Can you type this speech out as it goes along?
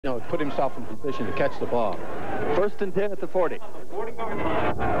put himself in position to catch the ball. 1st and 10 at the 40.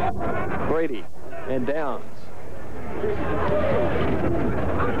 Brady and Downs.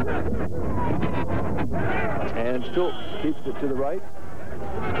 And Schultz keeps it to the right.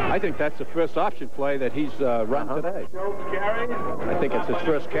 I think that's the first option play that he's run today. I think it's his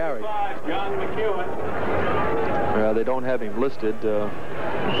first carry. Well, they don't have him listed.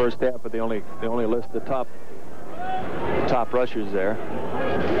 First half, but they only list the top rushers there.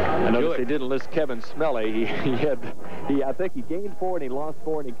 I noticed they didn't list Kevin Smelly. I think he gained 4 and he lost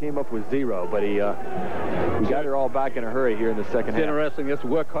 4 and he came up with 0. But he got her all back in a hurry here in the second half. It's interesting. This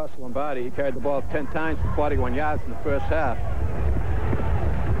workhorse Lombardi. He carried the ball 10 times for 41 yards in the first half.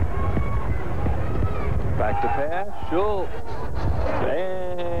 Back to pass, Schultz,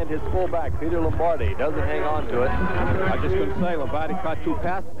 and his fullback, Peter Lombardi, doesn't hang on to it. I was just going to say, Lombardi caught 2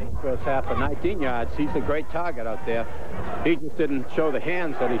 passes in the first half for 19 yards. He's a great target out there. He just didn't show the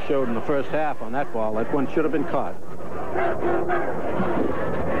hands that he showed in the first half on that ball. That one should have been caught.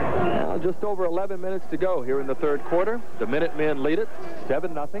 Now, just over 11 minutes to go here in the third quarter. The Minutemen lead it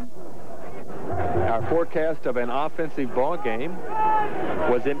 7-0. Our forecast of an offensive ball game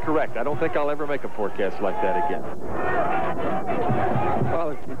was incorrect. I don't think I'll ever make a forecast like that again. Well,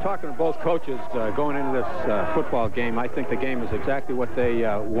 if you're talking to both coaches going into this football game, I think the game is exactly what they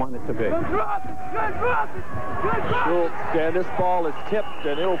want it to be. Schultz, and this ball is tipped,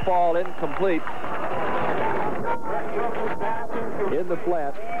 and it'll fall incomplete in the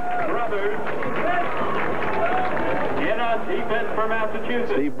flat. Defense for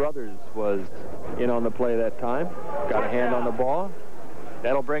Massachusetts. Steve Brothers was in on the play that time. Got a hand on the ball.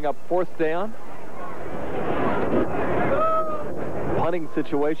 That'll bring up 4th down. Punting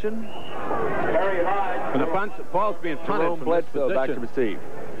situation. Very high. When the ball's being punted from this position, back to receive.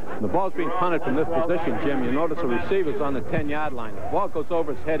 The ball's being punted from this position, Jim. You notice the receiver's on the 10-yard line. The ball goes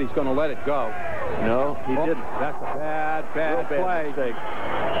over his head. He's going to let it go. No, he didn't. That's a bad play. Mistake.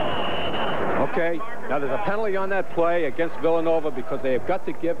 Okay, now there's a penalty on that play against Villanova because they have got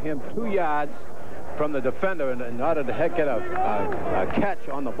to give him 2 yards from the defender in order to get a catch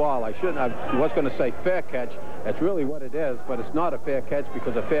on the ball. I was going to say fair catch. That's really what it is, but it's not a fair catch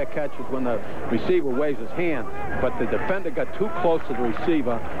because a fair catch is when the receiver waves his hand. But the defender got too close to the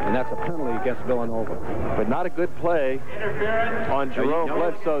receiver, and that's a penalty against Villanova. But not a good play on Jerome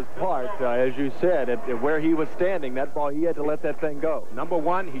Bledsoe's part. As you said, where he was standing, that ball, he had to let that thing go. Number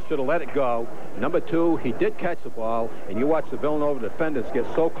 1, he should have let it go. Number 2, he did catch the ball, and you watch the Villanova defenders get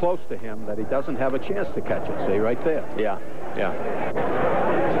so close to him that he doesn't have a chance to catch it. See right there. Yeah.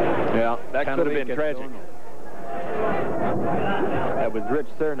 That could have been tragic. That was Rich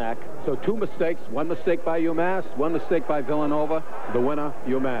Cernak. So 2 mistakes. 1 mistake by UMass, 1 mistake by Villanova. The winner,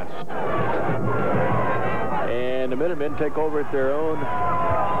 UMass. And the Minutemen take over at their own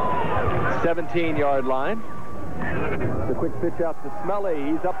 17-yard line. The quick pitch out to Smelly.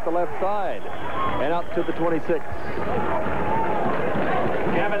 He's up the left side and out to the 26.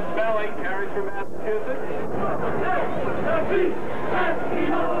 Kevin Smelly carries for Massachusetts.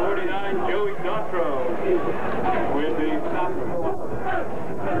 49, Joey Dottro with the stop.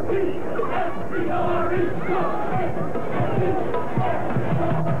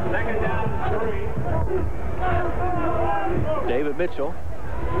 Second down, 3. David Mitchell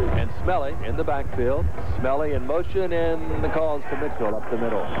and Smelly in the backfield. Smelly in motion, and the calls to Mitchell up the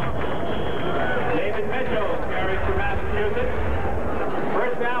middle. David Mitchell carries for Massachusetts.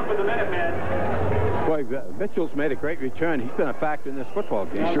 First down for the Minutemen. Boy, Mitchell's made a great return. He's been a factor in this football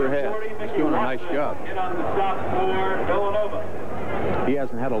game. He sure has. He's doing a nice job. In on the stop for Villanova. He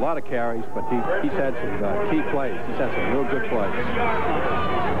hasn't had a lot of carries, but he's had some key plays. He's had some real good plays.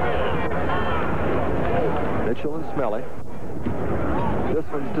 Mitchell and Smelly. This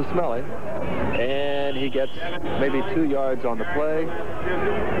one's to Smelly. And he gets maybe 2 yards on the play.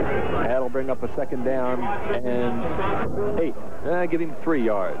 That'll bring up a 2nd down and 8. Give him 3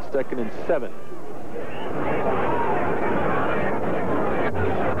 yards. 2nd and 7.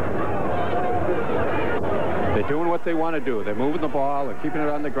 They're doing what they want to do. They're moving the ball. They're keeping it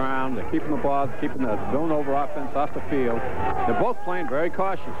on the ground. They're keeping the ball, keeping the Villanova offense off the field. They're both playing very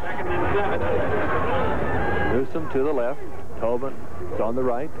cautious. 2nd and 7. Newsom to the left. Tobin is on the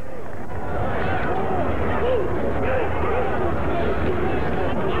right.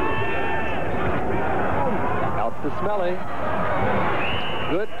 Out to Smelly.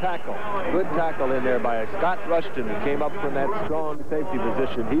 Good tackle. Good tackle in there by Scott Rushton, who came up from that strong safety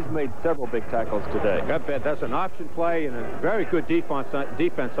position. He's made several big tackles today. I bet that's an option play and a very good defense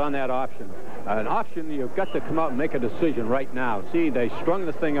on that option. An option, you've got to come out and make a decision right now. See, they strung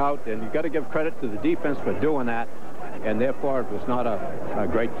the thing out, and you've got to give credit to the defense for doing that. and therefore it was not a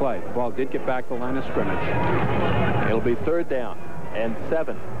great play. The ball did get back to the line of scrimmage. It'll be 3rd down and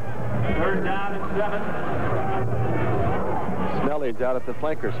 7. 3rd down and 7. Smelly's out at the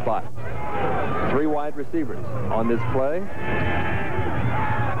flanker spot. 3 wide receivers on this play.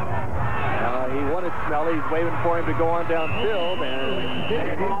 He wanted Smelly. He's waving for him to go on downfield,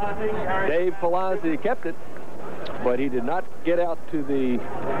 and Dave Palazzi kept it, but he did not get out to the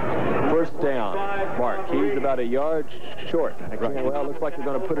 1st down mark. He's about a yard short. Well, looks like they're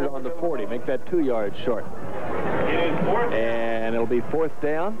going to put it on the 40, make that 2 yards short. And it'll be 4th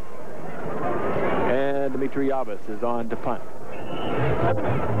down, and Dimitri Yabas is on to punt.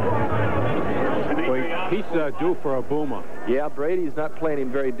 He's due for a boomer. Yeah, Brady's not playing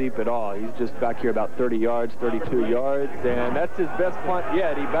him very deep at all. He's just back here about 30 yards, 32 yards, and that's his best punt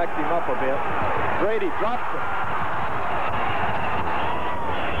yet. He backed him up a bit. Brady drops it.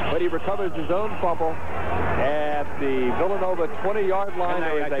 But he recovers his own fumble at the Villanova 20-yard line.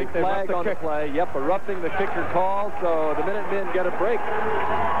 There is a flag on the play. Yep, a roughing the kicker call, so the Minutemen get a break.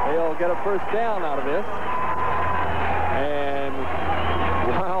 They'll get a 1st down out of this. And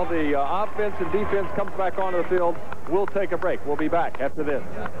while the offense and defense comes back onto the field, we'll take a break. We'll be back after this.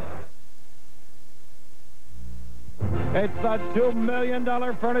 It's the $2 million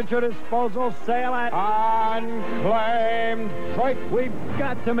furniture disposal sale at Unclaimed Freight. We've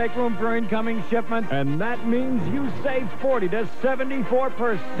got to make room for incoming shipments, and that means you save 40 to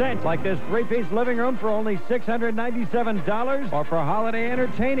 74%. Like this 3-piece living room for only $697, or for holiday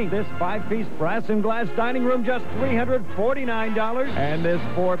entertaining, this 5-piece brass and glass dining room just $349, and this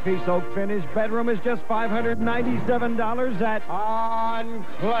 4-piece oak finish bedroom is just $597 at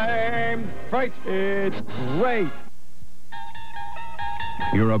Unclaimed Freight. It's great.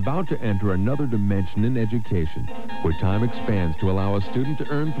 You're about to enter another dimension in education, where time expands to allow a student to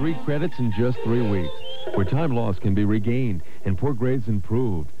earn 3 credits in just 3 weeks, where time lost can be regained and poor grades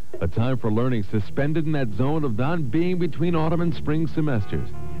improved. A time for learning suspended in that zone of non-being between autumn and spring semesters.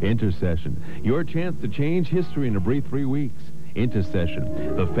 Intercession, your chance to change history in a brief 3 weeks.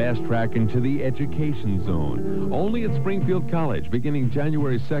 Intercession, the fast track into the education zone. Only at Springfield College, beginning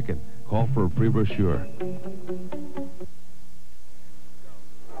January 2nd. Call for a free brochure.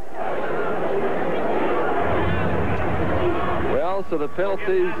 So the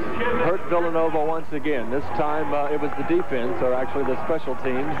penalties hurt Villanova once again. This time it was the defense, or actually the special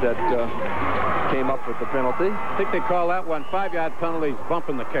teams, that came up with the penalty. I think they call that one 5-yard penalties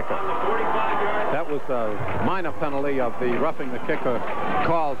bumping the kicker. That was a minor penalty of the roughing the kicker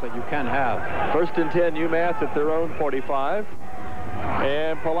calls that you can have. 1st and 10, UMass at their own 45.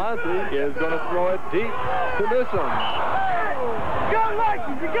 And Palazzi is going to throw it deep to Newsom. You got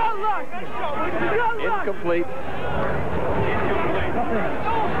lucky! You got lucky! You got lucky! Incomplete.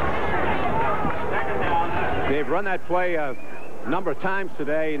 They've run that play a number of times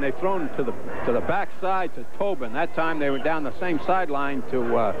today, and they've thrown to the backside to Tobin. That time they were down the same sideline to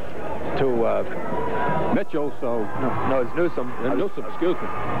Mitchell. So no, it's Newsom. Newsom, excuse me.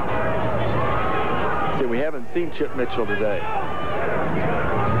 See, we haven't seen Chip Mitchell today.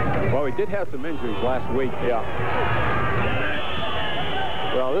 Well, he did have some injuries last week. Yeah.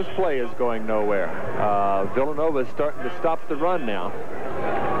 Well, this play is going nowhere. Villanova is starting to stop the run now.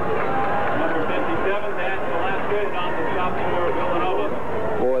 Number 57, that's the last good on the stop for Villanova.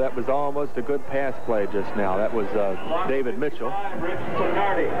 Boy, that was almost a good pass play just now. That was David Mitchell.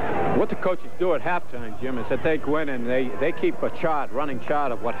 What the coaches do at halftime, Jim, is that they go in and they keep a chart, running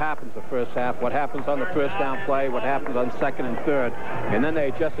chart of what happens the first half, what happens on the 1st down play, what happens on 2nd and 3rd, and then they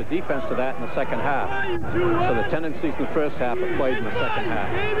adjust the defense to that in the 2nd half. So the tendencies in the 1st half are played in the 2nd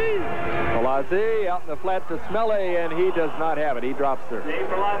half. Palazzi out in the flat to Smelly, and he does not have it. He drops her. Dave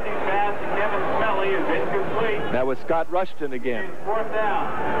Palazzi's pass to Kevin Smelly is incomplete. That was Scott Rushton again. 4th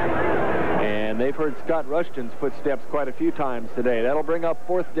down. And they've heard Scott Rushton's footsteps quite a few times today. That'll bring up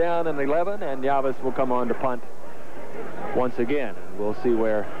 4th down and 11, and Yavas will come on to punt once again. We'll see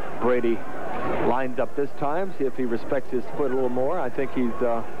where Brady lines up this time, see if he respects his foot a little more. I think he's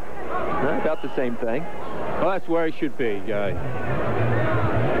about the same thing. Well, that's where he should be.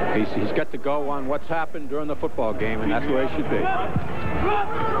 He's got to go on what's happened during the football game, and that's where he should be.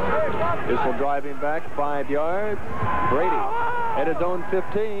 This will drive him back 5 yards. Brady at his own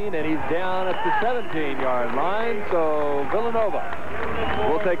 15, and he's down at the 17-yard line. So Villanova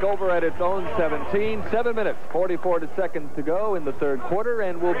will take over at its own 17. 7 minutes, 44 seconds to go in the 3rd quarter,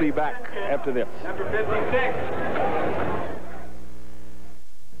 and we'll be back after this. Number 56.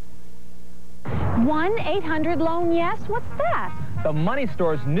 1-800-LOAN-YES? What's that? The Money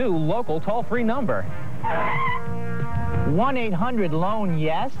Store's new local toll-free number.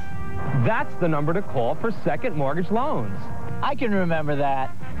 1-800-LOAN-YES? That's the number to call for second mortgage loans. I can remember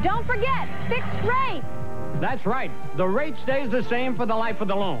that. Don't forget, fixed rate. That's right. The rate stays the same for the life of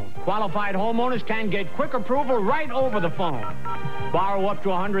the loan. Qualified homeowners can get quick approval right over the phone. Borrow up to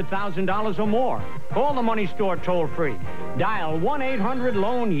 $100,000 or more. Call the Money Store toll-free. Dial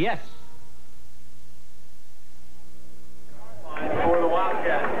 1-800-LOAN-YES. For the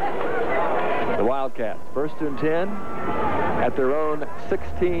Wildcats. The Wildcats, 1st and 10 at their own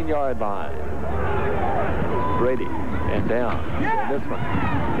 16-yard line. Brady, and down. And this one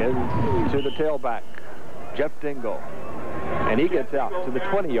is to the tailback, Jeff Dingle. And he gets out to the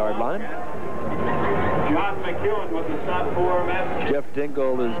 20-yard line. John McEwen with the stop for Massachusetts. Jeff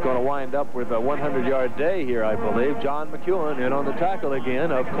Dingle is going to wind up with a 100-yard day here, I believe. John McEwen in on the tackle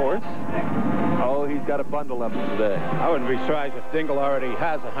again, of course. Oh, he's got a bundle of them today. I wouldn't be surprised if Dingle already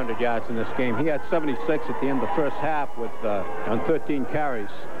has 100 yards in this game. He had 76 at the end of the first half with on 13 carries.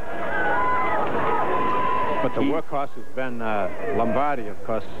 But the workhorse has been Lombardi, of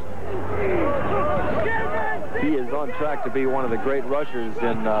course. He is on track to be one of the great rushers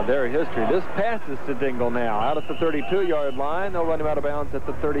in their history. This passes to Dingle now. Out at the 32-yard line. They'll run him out of bounds at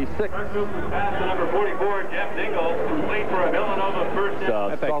the 36. Pass to number 44, Jeff Dingle, complete for a Villanova first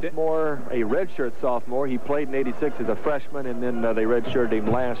down. Sophomore, a redshirt sophomore. He played in '86 as a freshman, and then they redshirted him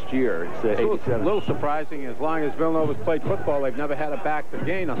last year. It's a little surprising. As long as Villanova's played football, they've never had a back to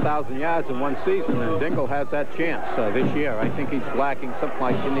gain 1,000 yards in one season, and Dingle has that chance this year. I think he's lacking something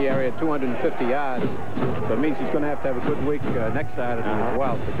like in the area of 250 yards. So it means he's going to have a good week next Saturday as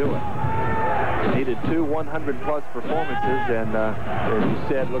well to do it. He needed 2 100-plus performances, and as you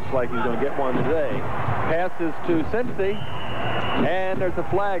said, looks like he's going to get one today. Passes to Cincy, and there's a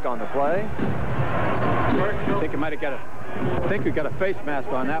flag on the play. I think he might have got I think we got a face mask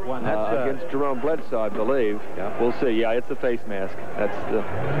on that one. That's against Jerome Bledsoe, I believe. Yeah. We'll see. Yeah, it's a face mask. That's the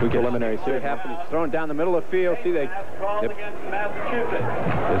preliminary signal. It's thrown down the middle of the field. See, they're getting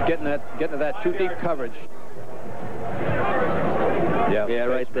to that too deep coverage. Yeah,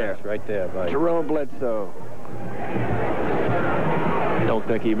 right there. Right there. Buddy. Jerome Bledsoe. Don't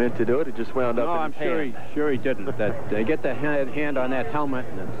think he meant to do it. It just wound up in his hand. I'm sure he didn't. They get the hand on that helmet,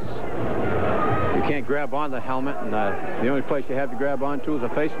 and you can't grab on the helmet, and the only place you have to grab onto is a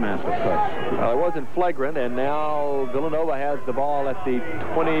face mask, of course. It wasn't flagrant, and now Villanova has the ball at the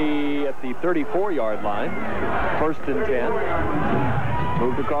 34-yard line. 1st and 10.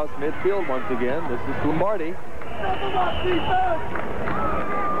 Moved across midfield once again. This is Lombardi.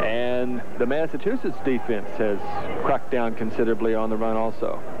 And the Massachusetts defense has cracked down considerably on the run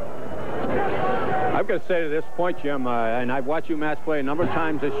also. I've got to say to this point, Jim, and I've watched UMass play a number of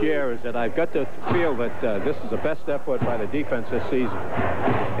times this year, is that I've got to feel that this is the best effort by the defense this season,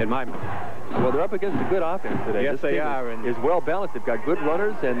 in my mind. Well, they're up against a good offense today. Yes, they are. And is well balanced. They've got good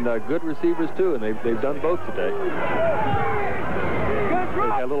runners and good receivers, too, and they've done both today. They've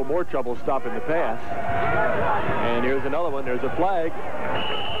had a little more trouble stopping the pass. And here's another one. There's a flag.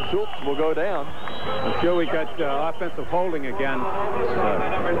 Schultz will go down. I'm sure we got offensive holding again.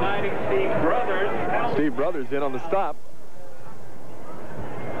 Number 90, Steve Brothers. Steve Brothers in on the stop.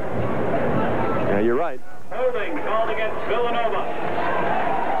 Yeah, you're right. Holding called against Villanova.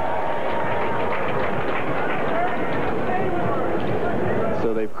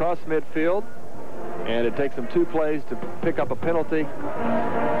 So they've crossed midfield, and it takes them 2 plays to pick up a penalty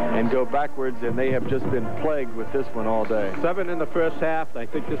and go backwards, and they have just been plagued with this one all day. 7 in the first half. I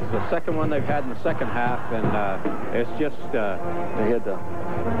think this is the second one they've had in the second half, and it's just they had the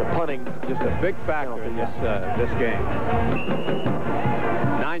punting, just a big factor in this game.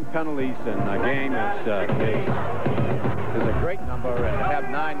 9 penalties in a game is a great number, and to have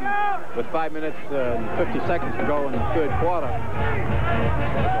 9 with 5 minutes and 50 seconds to go in the third quarter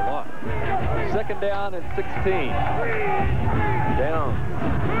is a lot. 2nd down and 16. Down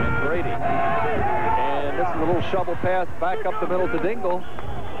and Brady. And this is a little shovel pass back up the middle to Dingle.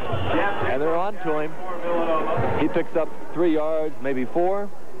 And they're on to him. He picks up 3 yards, maybe 4.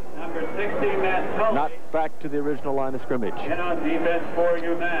 Number 16, Matt Tully. Not back to the original line of scrimmage. In on defense for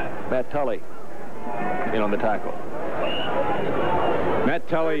UMass. Matt Tully in on the tackle. Matt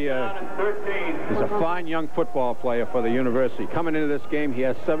Tully is a fine young football player for the university. Coming into this game, he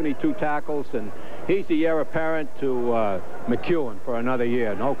has 72 tackles, and he's the heir apparent to McEwen for another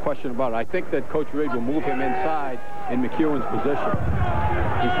year. No question about it. I think that Coach Reed will move him inside in McEwen's position.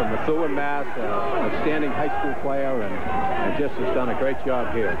 He's from Methuen, Mass, an outstanding high school player, and just has done a great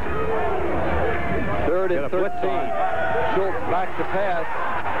job here. 3rd and 13. Schultz back to pass,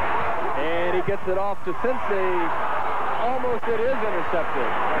 and he gets it off to Cincy. Almost it is intercepted.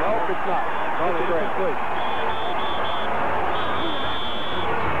 Nope, it's not. It's incomplete.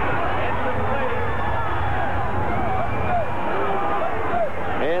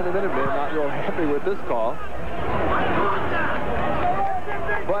 the Minutemen not real happy with this call.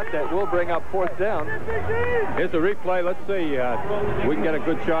 But that will bring up 4th down. Here's the replay. Let's see. We can get a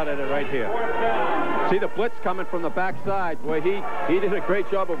good shot at it right here. See the blitz coming from the backside. Boy, he did a great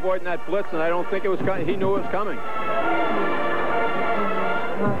job avoiding that blitz, and I don't think it was coming. He knew it was coming.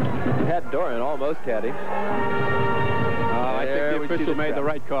 Had Dorian, almost had him. I think the official made the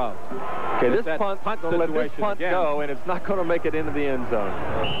right call. Okay, this punt going to let this punt go, and it's not going to make it into the end zone.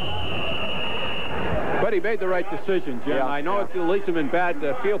 But he made the right decision, Jim. Yeah, I know it leaves him in bad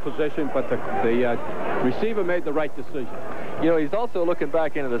field position, but the receiver made the right decision. You know, he's also looking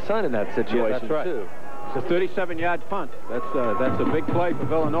back into the sun in that situation, that's right. too. It's a 37-yard punt. That's a big play for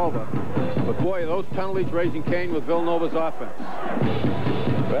Villanova. But, boy, those penalties raising Cain with Villanova's offense.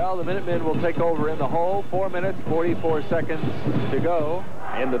 Well, the Minutemen will take over in the hole. 4 minutes, 44 seconds to go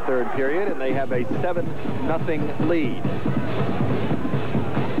in the 3rd period, and they have a 7-0 lead.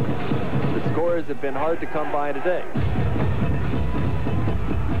 The scores have been hard to come by today.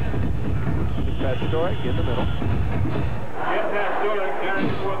 Pastorik in the middle.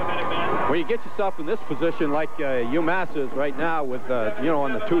 When you get yourself in this position like UMass is right now with, on the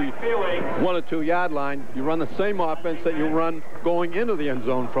 1 or 2 yard line, you run the same offense that you run going into the end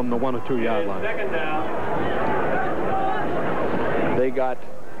zone from the 1 or 2 yard line. They got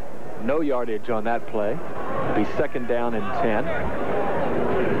no yardage on that play. It'll be 2nd down and 10.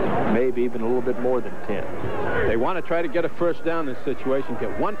 Maybe even a little bit more than 10. They want to try to get a 1st down in this situation,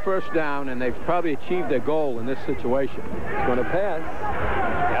 get 1 1st down, and they've probably achieved their goal in this situation. He's going to pass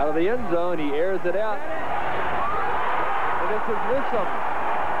out of the end zone. He airs it out. And this is Newsom.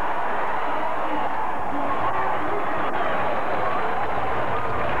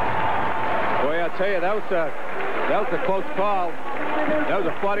 Boy, I'll tell you, that was a close call. That was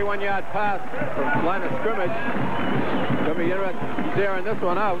a 41-yard pass from line of scrimmage. Going to be interesting. He's airing this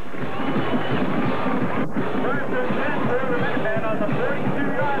one out.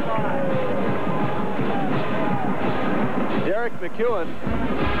 Derek McEwen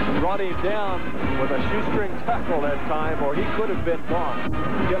brought him down with a shoestring tackle that time, or he could have been gone.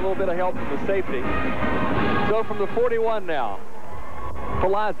 Get a little bit of help from the safety. So from the 41 now,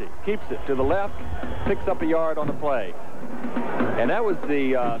 Palazzi keeps it to the left, picks up a yard on the play. And that was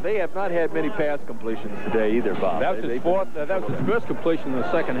they have not had many pass completions today either, Bob. That was his fourth. That was his first completion in the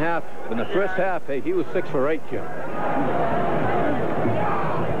 2nd half. In the 1st half, hey, he was 6 for 8, Jim.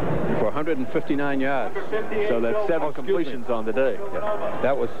 For 159 yards. So that's 7 completions on the day. Yeah.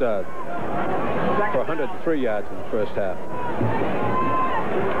 That was for 103 yards in the 1st half.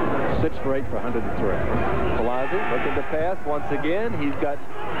 6 for 8 for 103. Palazzi looking to pass once again. He's got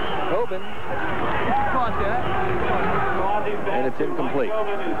Tobin. Caught that. And it's incomplete.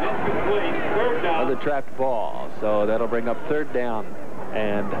 Another trapped ball. So that'll bring up 3rd down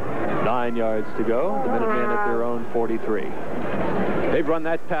and 9 yards to go. The Minutemen at their own 43. They've run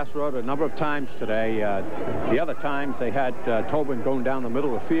that pass route a number of times today. The other times they had Tobin going down the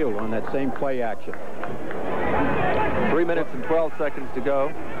middle of the field on that same play action. 3 minutes and 12 seconds to go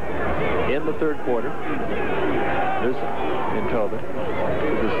in the 3rd quarter. Newsom and Tobin,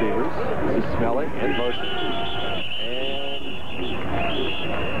 the receivers. This is Smelly in motion. And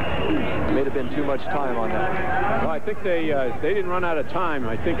may have been too much time on that. No, I think they didn't run out of time.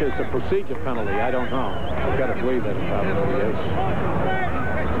 I think it's a procedure penalty. I don't know. I've got to believe that it probably is.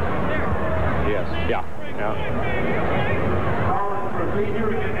 Yes. Yeah.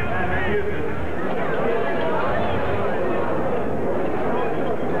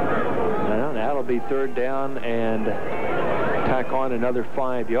 That'll be 3rd down and tack on another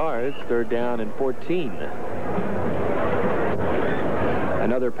 5 yards. 3rd down and 14.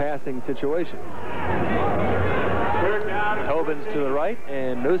 Another passing situation. Tobin's to the right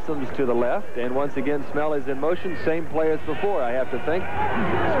and Newsom's to the left. And once again, Smelly's in motion. Same play as before, I have to think.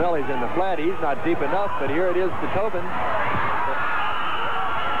 Smelly's in the flat. He's not deep enough, but here it is to Tobin.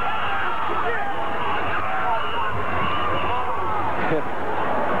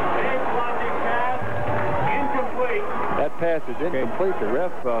 That pass is incomplete. The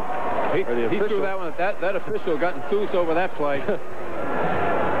ref, he threw that one. That official got enthused over that play.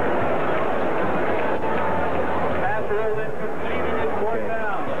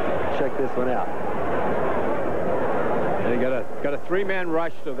 Check this one out. And they got a 3-man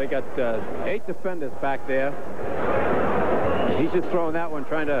rush, so they got 8 defenders back there. He's just throwing that one,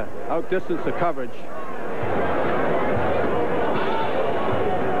 trying to outdistance the coverage.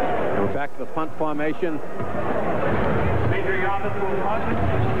 And we're back to the punt formation.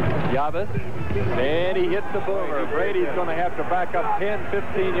 Yabas, and he hits the boomer. Brady's going to have to back up 10,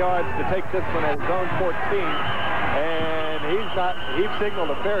 15 yards to take this one at his own 14. And he's he signaled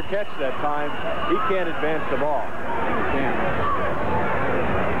a fair catch that time. He can't advance the ball.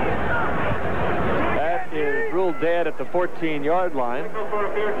 That is ruled dead at the 14-yard line.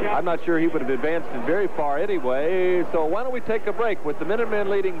 I'm not sure he would have advanced it very far anyway. So why don't we take a break? With the Minutemen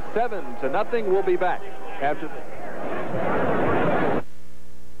leading 7-0, we'll be back after this.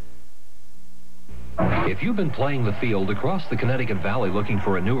 If you've been playing the field across the Connecticut Valley looking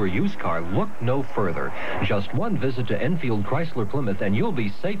for a newer used car, look no further. Just one visit to Enfield Chrysler Plymouth and you'll be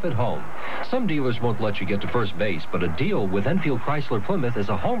safe at home. Some dealers won't let you get to first base, but a deal with Enfield Chrysler Plymouth is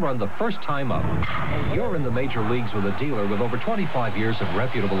a home run the first time up. You're in the major leagues with a dealer with over 25 years of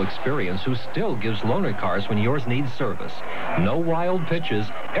reputable experience who still gives loaner cars when yours needs service. No wild pitches.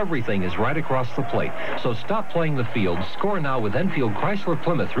 Everything is right across the plate. So stop playing the field. Score now with Enfield Chrysler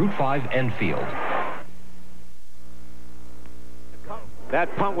Plymouth, Route 5, Enfield.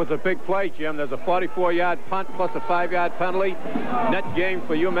 That punt was a big play, Jim. There's a 44-yard punt plus a 5-yard penalty. Net gain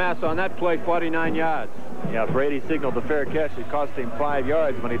for UMass on that play, 49 yards. Yeah, Brady signaled the fair catch. It cost him 5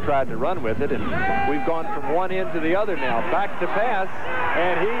 yards when he tried to run with it. And we've gone from one end to the other now. Back to pass.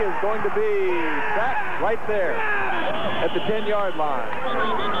 And he is going to be sacked right there at the 10-yard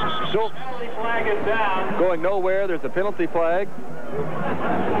line. Schultz Flag is down. going nowhere. There's a penalty flag.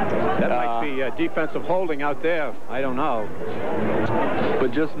 That might be defensive holding out there. I don't know.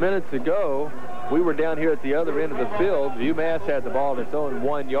 But just minutes ago, we were down here at the other end of the field. UMass had the ball at its own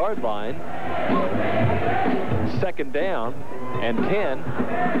 1-yard line. 2nd down and 10.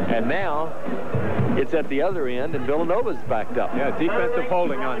 And now it's at the other end, and Villanova's backed up. Yeah, defensive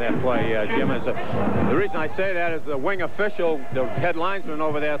holding on that play, Jim. The reason I say that is the wing official, the head linesman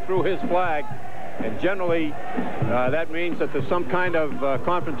over there, threw his flag. And generally, that means that there's some kind of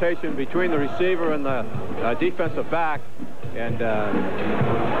confrontation between the receiver and the defensive back. And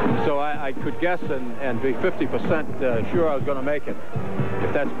so I could guess and be 50% sure I was going to make it,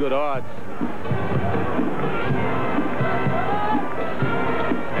 if that's good odds.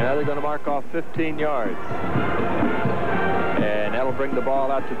 And now they're going to mark off 15 yards. And that'll bring the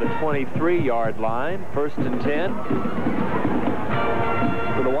ball out to the 23-yard line. 1st and 10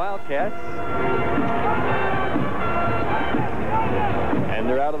 for the Wildcats. And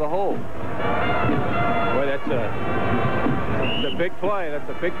they're out of the hole. Boy, that's a big play. That's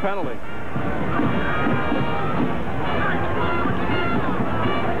a big penalty.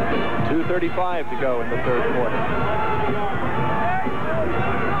 .235 to go in the 3rd quarter.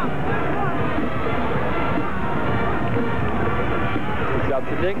 He's up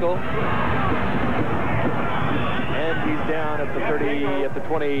to Dingle. And he's down at the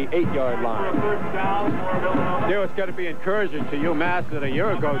 28-yard line. You know, it's got to be encouraging to UMass that a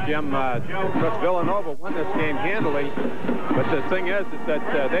year ago, Jim, because Villanova won this game handily. But the thing is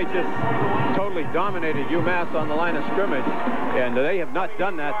that they just totally dominated UMass on the line of scrimmage, and they have not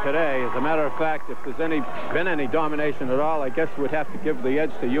done that today. As a matter of fact, if there's been any domination at all, I guess we'd have to give the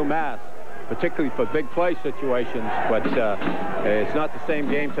edge to UMass, particularly for big play situations. But it's not the same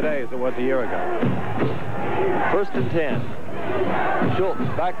game today as it was a year ago. 1st and 10. Schultz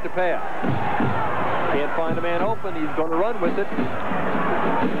back to pass. Can't find a man open. He's going to run with it.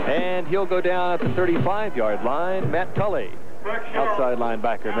 And he'll go down at the 35-yard line. Matt Tully, outside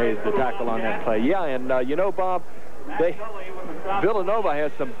linebacker, made the tackle on that play. Yeah, and you know, Bob, Villanova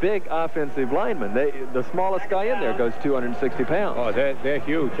has some big offensive linemen. The smallest guy in there goes 260 pounds. Oh, they're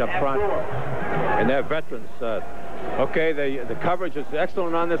huge up front, and they're veterans. Okay, the coverage is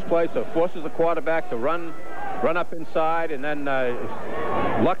excellent on this play, so it forces the quarterback to run up inside, and then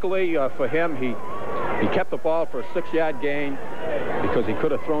luckily for him, he kept the ball for a 6-yard gain because he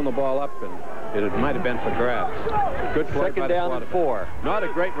could have thrown the ball up, and it might have been for grabs. Good play. 2nd down and 4. Not a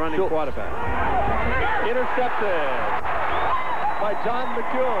great running quarterback. Intercepted by John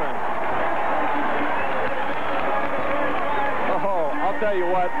McEwen. Oh, I'll tell you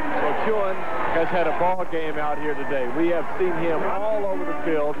what, McEwen has had a ball game out here today. We have seen him all over the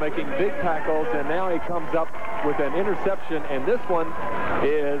field making big tackles, and now he comes up with an interception, and this one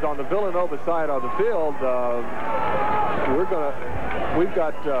is on the Villanova side of the field. We've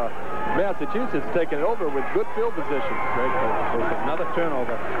got Massachusetts taking it over with good field position. Great. There's another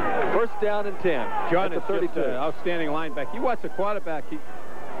turnover. 1st down and 10. John is 32. just an outstanding linebacker. You watch the quarterback.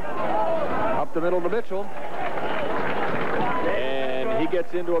 Up the middle to Mitchell. And he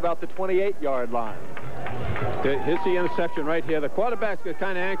gets into about the 28-yard line. Here's the interception right here. The quarterback's got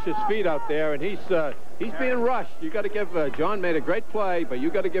kind of anxious feet out there, and he's being rushed. You got to give John made a great play, but you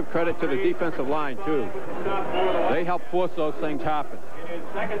got to give credit to the defensive line too. They help force those things happen.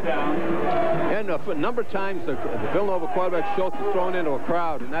 2nd down. And a number of times the Villanova quarterback Schultz is thrown into a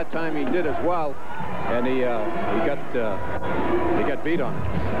crowd, and that time he did as well. and he got beat on it.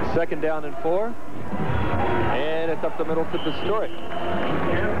 2nd down and 4. And it's up the middle to Historic.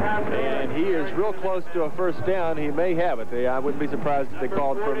 And he is real close to a 1st down. He may have it. I wouldn't be surprised if they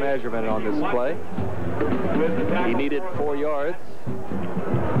called for a measurement on this play. He needed 4 yards.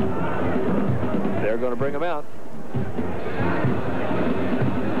 They're going to bring him out.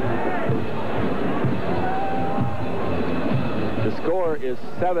 The score is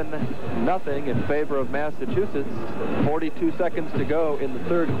 7-0 in favor of Massachusetts. 42 seconds to go in the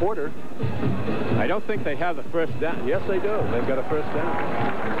 3rd quarter. I don't think they have the 1st down. Yes, they do. They've got a 1st down.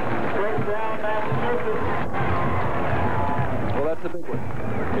 1st down, Massachusetts. Well, that's a big one.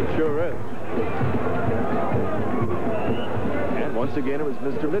 It sure is. And once again, it was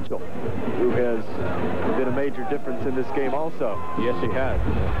Mr. Mitchell who has been a major difference in this game also. Yes, he has.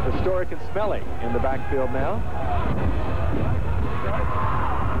 Historic and Smelly in the backfield now.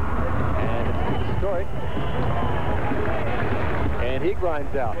 And it's Historic. And he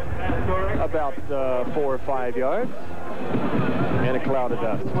grinds out about 4 or 5 yards. And a cloud of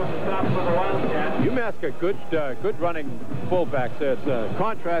dust. UMass got good running fullbacks. There's a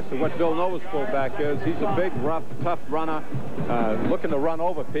contrast to what Villanova's fullback is. He's a big, rough, tough runner, looking to run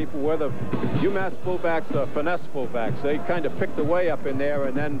over people, where the UMass fullbacks are finesse fullbacks. They kind of pick the way up in there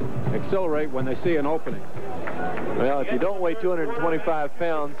and then accelerate when they see an opening. Well, if you don't weigh 225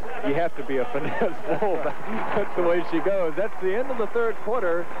 pounds, you have to be a finesse fullback. That's the way she goes. That's the end of the 3rd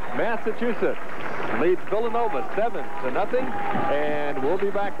quarter. Massachusetts leads Villanova 7-0, and we'll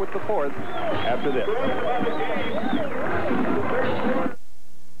be back with the 4th after this.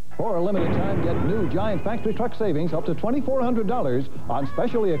 For a limited time, get new Giant Factory Truck savings up to $2,400 on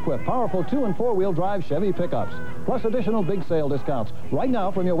specially equipped, powerful 2- and 4-wheel drive Chevy pickups, plus additional big sale discounts right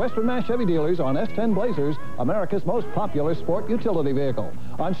now from your Western Mass Chevy dealers on S10 Blazers, America's most popular sport utility vehicle,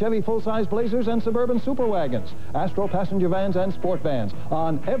 on Chevy full-size Blazers and Suburban Super Wagons, Astro passenger vans and sport vans,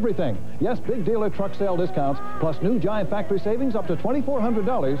 on everything. Yes, big dealer truck sale discounts, plus new Giant Factory savings up to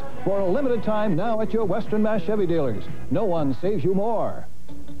 $2,400 for a limited time now at your Western Mass Chevy dealers. No one saves you more.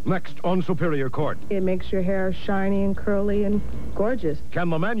 Next on Superior Court. It makes your hair shiny and curly and gorgeous.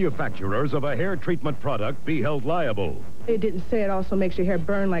 Can the manufacturers of a hair treatment product be held liable? It didn't say it also makes your hair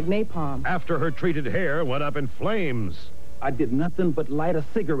burn like napalm. After her treated hair went up in flames. I did nothing but light a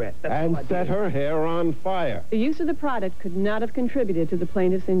cigarette. And set her hair on fire. The use of the product could not have contributed to the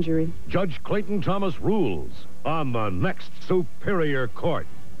plaintiff's injury. Judge Clayton Thomas rules on the next Superior Court.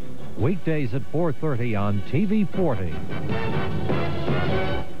 Weekdays at 4:30 on TV 40.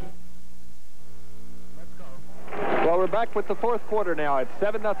 Well, we're back with the 4th quarter now. It's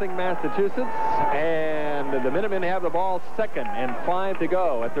 7-0 Massachusetts, and the Minutemen have the ball 2nd and 5 to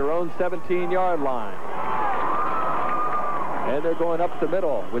go at their own 17-yard line. And they're going up the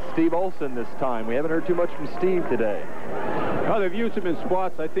middle with Steve Olson this time. We haven't heard too much from Steve today. Well, they've used him in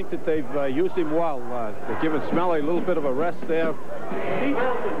spots. I think that they've used him well. They've given Smelly a little bit of a rest there. Steve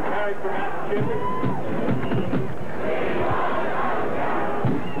Olson carries for Massachusetts.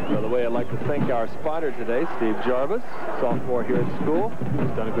 By the way, I'd like to thank our spotter today, Steve Jarvis, sophomore here at school.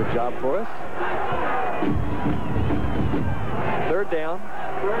 He's done a good job for us. 3rd down,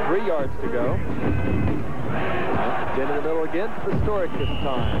 3 yards to go. In the middle again, Historic this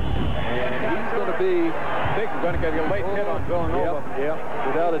time. And he's going to be... I think he's going to get a late hit on Villanova. Yep,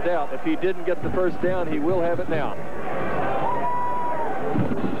 without a doubt. If he didn't get the 1st down, he will have it now.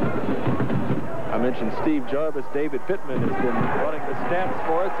 I mentioned Steve Jarvis. David Pittman has been running the stats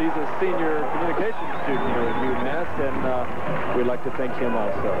for us. He's a senior communications student here at UMass, and we'd like to thank him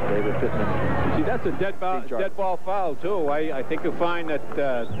also, David Pittman. See, that's a dead ball foul, too. I think you'll find that...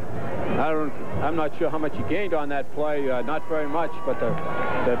 I'm not sure how much he gained on that play. Not very much, but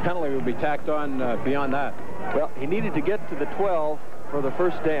the penalty will be tacked on beyond that. Well, he needed to get to the 12 for the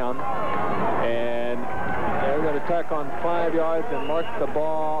 1st down, and they're going to tack on 5 yards and mark the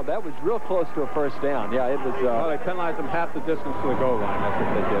ball. That was real close to a 1st down. Yeah, it was... well, they penalized them half the distance to the goal line. That's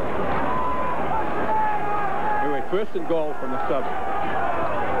what they did. Anyway, 1st and goal from the sub.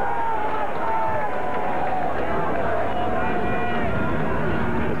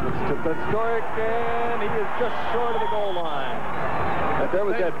 Historic, and he is just short of the goal line. But there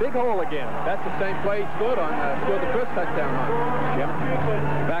was that big hole again. That's the same play he scored on, scored the 1st touchdown on. Yep.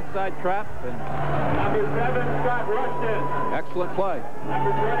 Backside trap. And Number 7, Scott Rushton. Excellent play.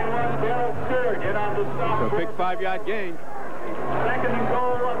 Number 21, Darryl Stewart, hit on the stop. So a big 5-yard gain. 2nd and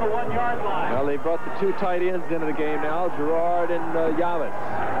goal on the 1-yard line. Well, they brought the 2 tight ends into the game now, Gerard and Yavis.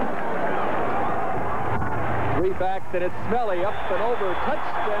 3 backs, and it's Smelly up and over.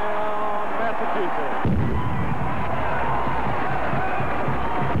 Touchdown, Massachusetts.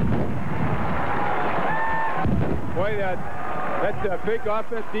 boy, that big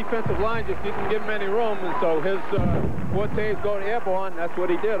defensive line just didn't give him any room, and so his forte is going airborne. That's what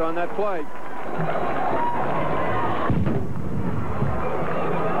he did on that play.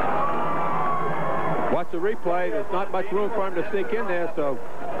 Watch the replay. There's not much room for him to sneak in there, so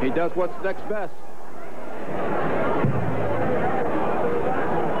he does what's next best.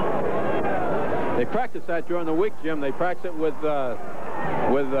 They practice that during the week, Jim. They practice it with the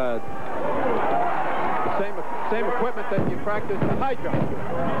same equipment that you practice the high jump.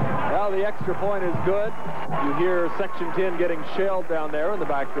 Well, the extra point is good. You hear Section 10 getting shelled down there in the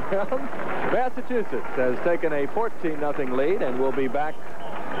background. Massachusetts has taken a 14-0 lead, and we'll be back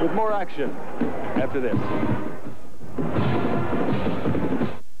with more action after this.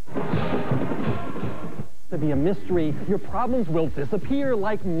 To be a mystery, your problems will disappear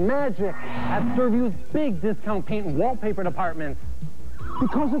like magic at Servue's big discount paint and wallpaper department.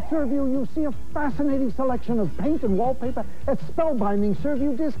 Because at Servue, you see a fascinating selection of paint and wallpaper at spellbinding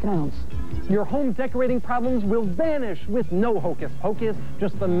Servue discounts. Your home decorating problems will vanish with no hocus pocus,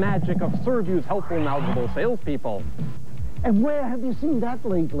 just the magic of Servue's helpful, knowledgeable salespeople. And where have you seen that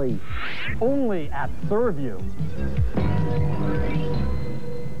lately? Only at Servue.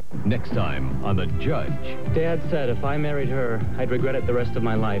 Next time on The Judge. Dad said if I married her, I'd regret it the rest of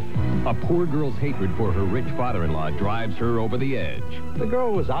my life. A poor girl's hatred for her rich father-in-law drives her over the edge. The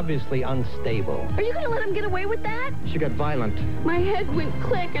girl was obviously unstable. Are you going to let him get away with that? She got violent. My head went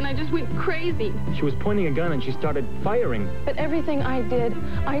click and I just went crazy. She was pointing a gun and she started firing. But everything I did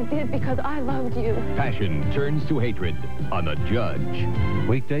because I loved you. Passion turns to hatred on The Judge.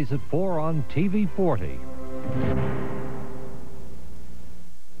 Weekdays at 4 on TV 40.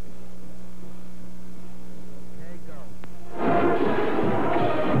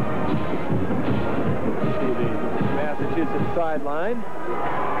 Sideline,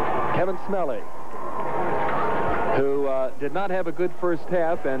 Kevin Smelly, who did not have a good first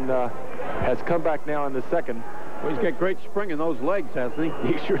half and has come back now in the second. Well, he's got great spring in those legs, hasn't he?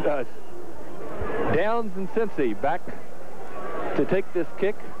 He sure does. Downs and Cincy back to take this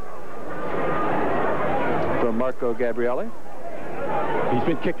kick from Marco Gabrielli. He's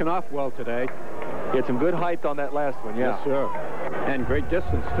been kicking off well today. He had some good height on that last one, yeah. Yes, sir. And great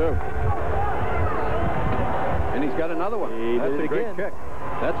distance, too. And he's got another one. That's a great kick.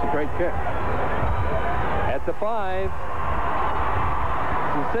 That's a great kick. At the 5,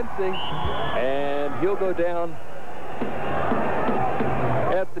 Cincy, and he'll go down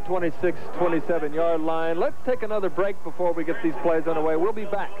at the 26, 27-yard line. Let's take another break before we get these plays underway. We'll be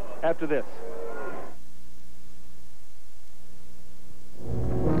back after this.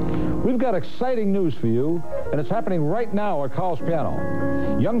 We've got exciting news for you, and it's happening right now at Carl's Piano.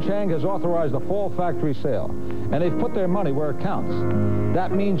 Young Chang has authorized the fall factory sale, and they've put their money where it counts.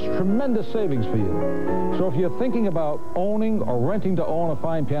 That means tremendous savings for you. So if you're thinking about owning or renting to own a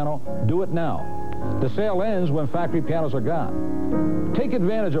fine piano, do it now. The sale ends when factory pianos are gone. Take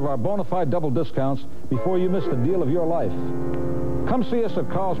advantage of our bona fide double discounts before you miss the deal of your life. Come see us at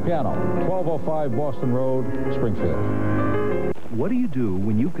Carl's Piano, 1205 Boston Road, Springfield. What do you do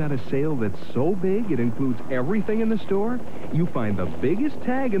when you've got a sale that's so big it includes everything in the store? You find the biggest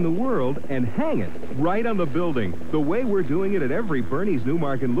tag in the world and hang it right on the building, the way we're doing it at every Bernie's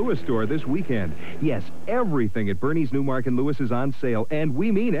Newmark and Lewis store this weekend. Yes, everything at Bernie's Newmark and Lewis is on sale, and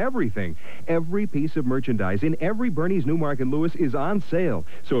we mean everything. Every piece of merchandise in every Bernie's Newmark and Lewis is on sale.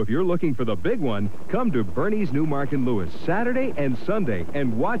 So if you're looking for the big one, come to Bernie's Newmark and Lewis Saturday and Sunday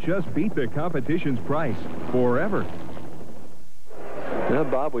and watch us beat the competition's price forever. Yeah,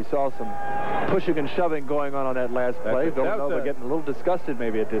 Bob, we saw some pushing and shoving going on that last play. Villanova getting a little disgusted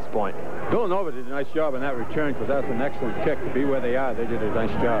maybe at this point. Villanova did a nice job on that return because that's an excellent kick. To be where they are, they did a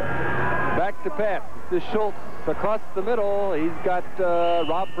nice job. Back to Pat. This Schultz across the middle. He's got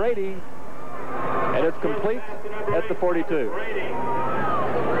Rob Brady. And it's complete at the 42.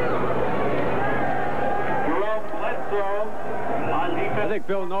 I think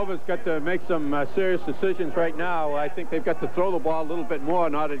Villanova's got to make some serious decisions right now. I think they've got to throw the ball a little bit more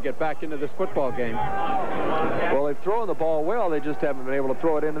in order to get back into this football game. Well, they've thrown the ball well. They just haven't been able to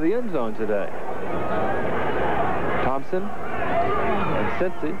throw it into the end zone today. Thompson and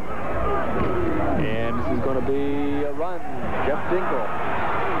Cincy. And this is going to be a run. Jeff Dingle.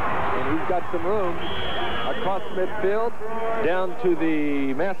 And he's got some room across midfield down to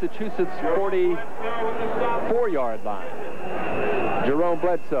the Massachusetts 44-yard line. Jerome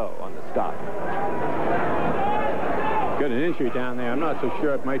Bledsoe on the stop. Got an injury down there. I'm not so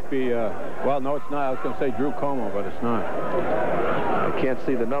sure. It might be, well, no, it's not. I was going to say Drew Como, but it's not. I can't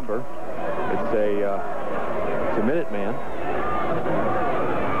see the number. It's a Minuteman.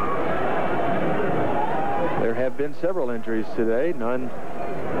 They're have been several injuries today. None,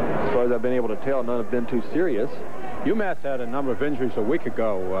 as far as I've been able to tell, none have been too serious. UMass had a number of injuries a week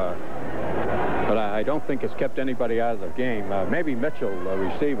ago, but I don't think it's kept anybody out of the game. Maybe Mitchell,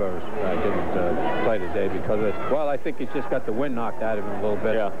 receiver, didn't play today because well, I think he's just got the wind knocked out of him a little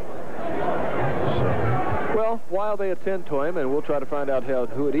bit. Yeah. Well, while they attend to him, and we'll try to find out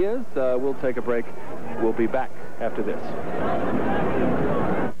who it is, we'll take a break. We'll be back after this.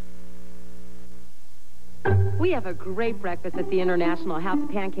 We have a great breakfast at the International House of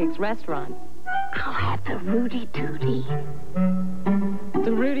Pancakes restaurant. I'll have the Rudy Tooty.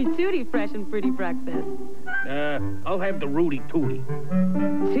 The Rudy Tooty fresh and fruity breakfast. I'll have the Rudy Tooty.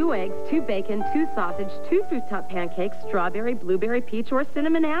 2 eggs, 2 bacon, 2 sausage, 2 fruit top pancakes, strawberry, blueberry, peach, or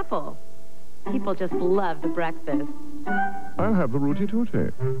cinnamon apple. People just love the breakfast. I'll have the Rudy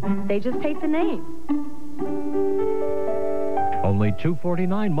Tooty. They just take the name. Only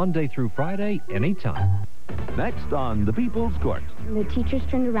 $2.49 Monday through Friday, anytime. Next on the People's Court. The teachers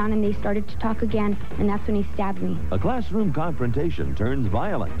turned around and they started to talk again, and that's when he stabbed me. A classroom confrontation turns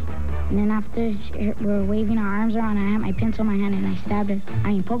violent. And then after we're waving our arms around, I had my pencil in my hand and I stabbed her.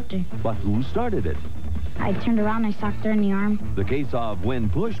 Poked her. But who started it? I turned around and I socked her in the arm. The case of when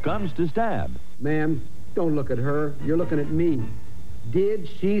push comes to stab. Ma'am, don't look at her. You're looking at me. Did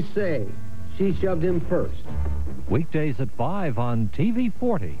she say she shoved him first? Weekdays at 5 on TV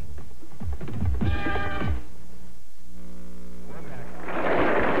 40.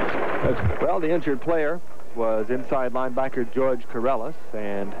 Well, the injured player was inside linebacker George Corellis,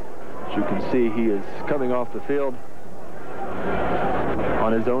 and as you can see, he is coming off the field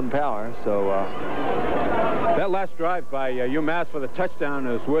on his own power. So that last drive by UMass for the touchdown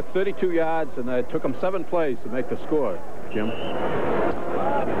is worth 32 yards, and it took them 7 plays to make the score, Jim.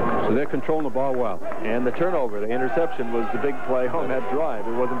 So they're controlling the ball well. And the turnover, the interception, was the big play on that drive.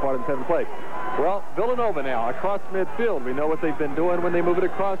 It wasn't part of the 7th play. Well, Villanova now across midfield. We know what they've been doing when they move it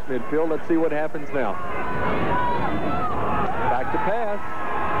across midfield. Let's see what happens now. Back to pass.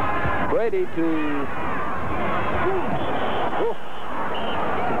 Brady to...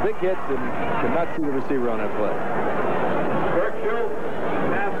 Some big hits, and could not see the receiver on that play. Berkshire,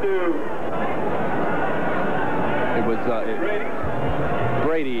 Matthew. It was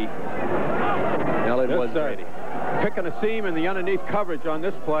Brady. Well, it was Brady. Picking a seam in the underneath coverage on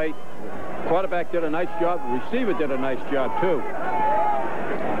this play. Quarterback did a nice job. The receiver did a nice job, too.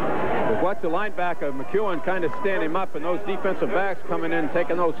 But watch the linebacker, McEwen, kind of stand him up, and those defensive backs coming in,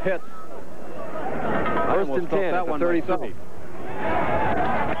 taking those hits. First and 10 at the 33.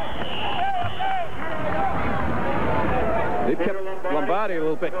 They kept Lombardi a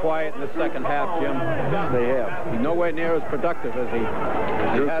little bit quiet in the second half, Jim. They have. He's nowhere near as productive as he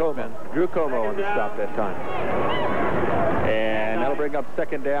has been. Drew Como on the stop that time. And that'll bring up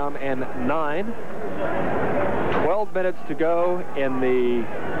second down and 9. 12 minutes to go in the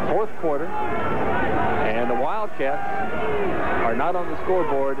 4th quarter. And the Wildcats are not on the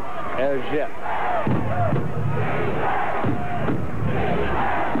scoreboard as yet.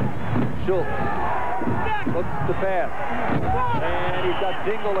 Schultz looks to pass. And he's got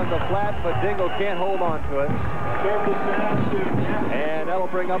Dingle in the flat, but Dingle can't hold on to it. And that'll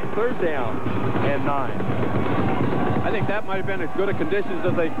bring up 3rd down and 9. I think that might have been as good a conditions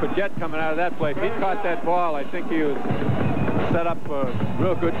as they could get coming out of that play. If he caught that ball, I think he was set up for a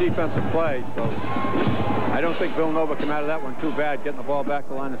real good defensive play. So I don't think Villanova came out of that one too bad, getting the ball back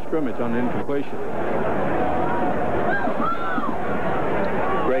the line of scrimmage on the incompletion.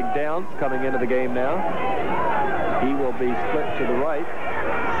 Greg Downs coming into the game now. He will be split to the right.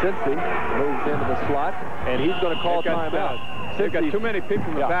 Cincy moves into the slot, and he's going to call timeout. They've got too many people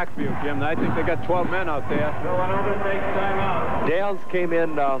in the backfield, Jim. I think they got 12 men out there. Villanova takes timeout. Downs came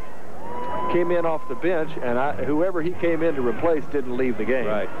in off the bench, and whoever he came in to replace didn't leave the game.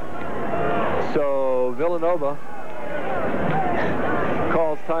 Right. So Villanova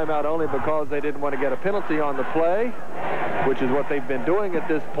calls timeout only because they didn't want to get a penalty on the play, which is what they've been doing at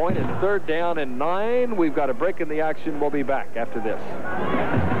this point. It's 3rd down and 9. We've got a break in the action. We'll be back after this.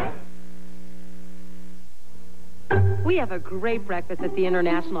 We have a great breakfast at the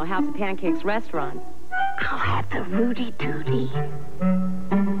International House of Pancakes restaurant. I'll have the Rudy Tooty.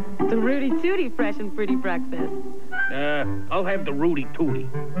 The Rudy Tooty fresh and fruity breakfast. I'll have the Rudy Tooty.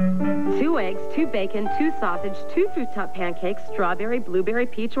 2 eggs, 2 bacon, 2 sausage, 2 fruit top pancakes, strawberry, blueberry,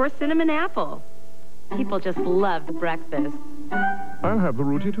 peach, or cinnamon apple. People just love the breakfast. I'll have the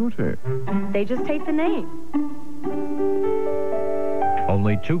Rudy Tooty. They just take the name.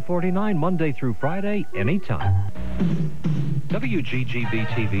 Only $2.49 Monday through Friday, anytime.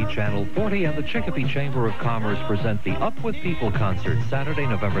 WGGB-TV Channel 40 and the Chicopee Chamber of Commerce present the Up With People concert Saturday,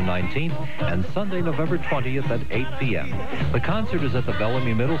 November 19th and Sunday, November 20th at 8 p.m. The concert is at the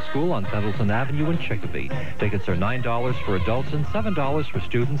Bellamy Middle School on Pendleton Avenue in Chicopee. Tickets are $9 for adults and $7 for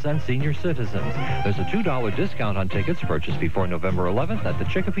students and senior citizens. There's a $2 discount on tickets purchased before November 11th at the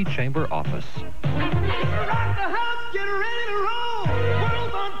Chicopee Chamber office. Rock the house, get ready to roll.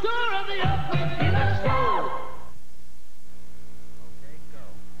 World on tour of the Up With People show.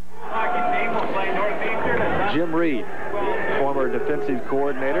 Jim Reed, former defensive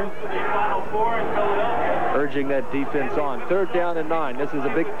coordinator, urging that defense on. 3rd down and 9. This is a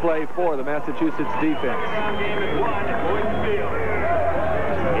big play for the Massachusetts defense.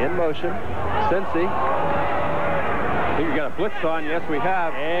 In motion, Cincy. I think we got a blitz on. Yes, we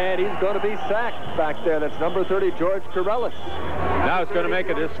have. And he's going to be sacked back there. That's number 30, George Corellis. Now it's going to make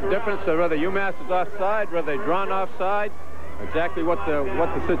a difference whether UMass is offside, whether they're drawn offside. Exactly what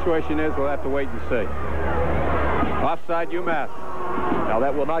the situation is, we'll have to wait and see. Offside UMass. Now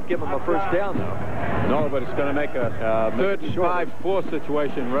that will not give them a first down, though. No, but it's going to make a 3rd and 5-4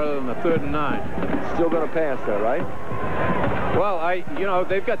 situation rather than a 3rd and 9. Still going to pass, though, right? Well,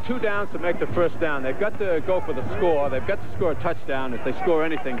 they've got 2 downs to make the first down. They've got to go for the score. They've got to score a touchdown if they score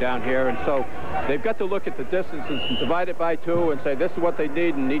anything down here. And so they've got to look at the distances and divide it by 2 and say this is what they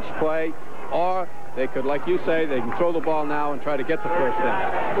need in each play. Or they could, like you say, they can throw the ball now and try to get the first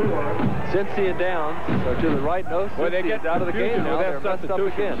down. Cincy and Downs. So to the right, no. Well, they get out of the game now. They're messed up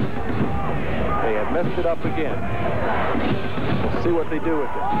again. They have messed it up again. We'll see what they do with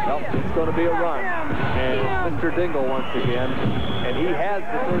it. Well, it's going to be a run. And Mr. Dingle once again. And he has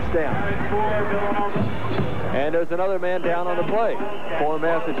the first down. And there's another man down on the play for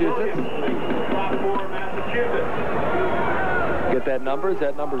Massachusetts. Get that number. Is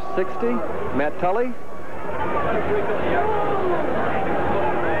that number 60? Matt Tully?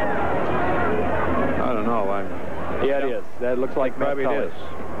 I don't know. Yeah, it is. That looks like Matt Tully. It is.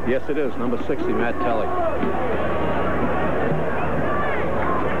 Yes, it is. Number 60, Matt Tully.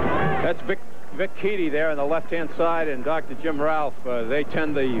 That's Vic Keaty there on the left-hand side, and Dr. Jim Ralph. They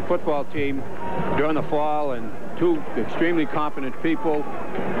tend the football team during the fall, and 2 extremely competent people,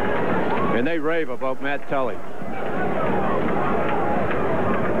 and they rave about Matt Tully.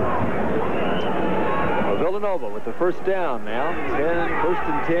 Villanova with the first down now. 1st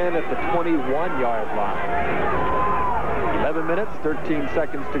and 10 at the 21-yard line. 11 minutes, 13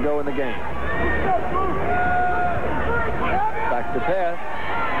 seconds to go in the game. Back to pass.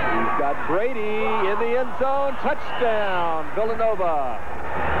 He's got Brady in the end zone. Touchdown, Villanova.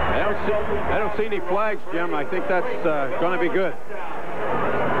 I don't see any flags, Jim. I think that's going to be good.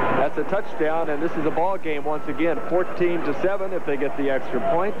 That's a touchdown, and this is a ball game once again. 14-7 if they get the extra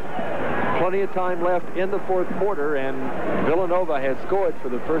point. Plenty of time left in the 4th quarter, and Villanova has scored for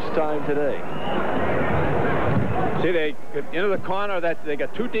the first time today. See, they get into the corner. They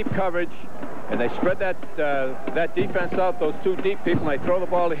got 2 deep coverage, and they spread that defense out, those 2 deep people, and they throw the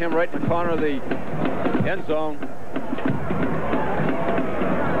ball to him right in the corner of the end zone.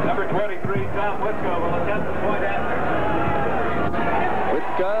 Number 23, Tom Whitco will attempt the point after.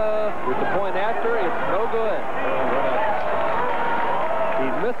 Whitco with the point after. It's no good. He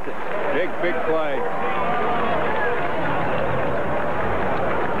missed it. Big play.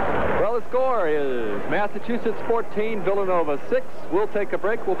 Well, the score is Massachusetts 14, Villanova 6. We'll take a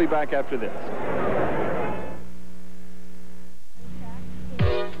break. We'll be back after this.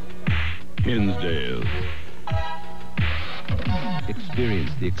 Hinsdale.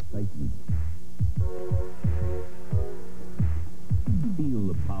 Experience the excitement. Feel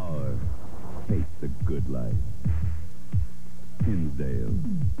the power. Taste the good life. Hinsdale.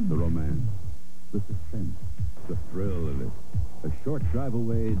 The romance. The suspense. The thrill of it. A short drive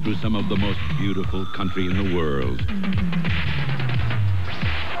away through some of the most beautiful country in the world.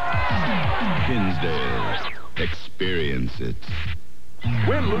 Hinsdale. Experience it.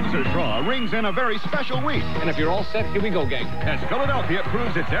 Win, lose, or draw rings in a very special week. And if you're all set, here we go, gang. As Philadelphia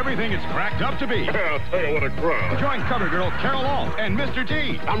proves it's everything it's cracked up to be. I'll tell you what a crowd. Join cover girl Carol Alt and Mr.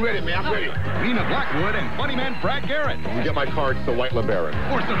 T. I'm ready, man. I'm ready. Nina Blackwood and funny man Brad Garrett. You get my cards to White LeBaron.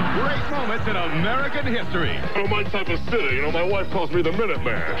 For some great moments in American history. Oh, my type of city. You know, my wife calls me the Minute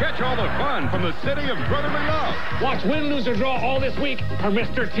Man. Catch all the fun from the city of brotherly love. Watch Win, Lose, or Draw all this week, or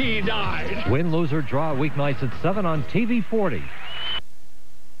Mr. T died. Win, Lose, or Draw weeknights at 7 on TV 40.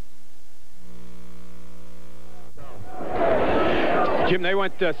 Jim, they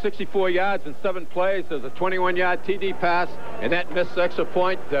went 64 yards in 7 plays. There's a 21-yard TD pass, and that missed extra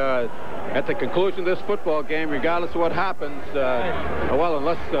point. at the conclusion of this football game, regardless of what happens, well,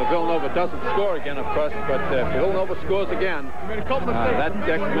 unless Villanova doesn't score again, of course, but if Villanova scores again, that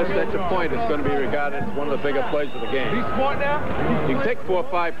missed extra point is going to be regarded as one of the bigger plays of the game. You can take 4 or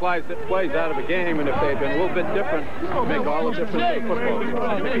 5 plays out of a game, and if they had been a little bit different, make all the difference in the football game,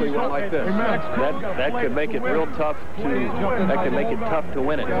 particularly one like this. That could make it real tough to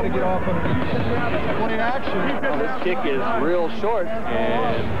win it. Well, this kick is real short,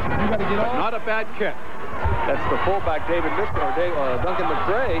 and not a bad kick. That's the fullback, David Mitchell, or Duncan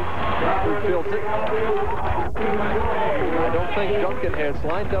McRae, who fields it. I don't think Duncan has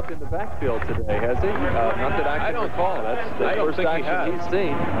lined up in the backfield today, has he? Not that I can recall. That's the first action he's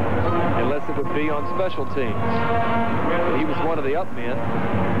seen, unless it would be on special teams. He was one of the up men.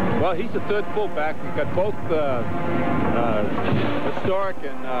 Well, he's the third fullback. We've got both Historic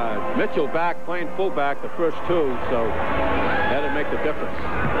and Mitchell back playing fullback, the first two, so that'll make the difference.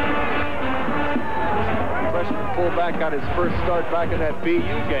 Freshman fullback got his first start back in that BU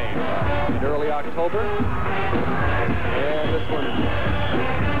game in early October. And this one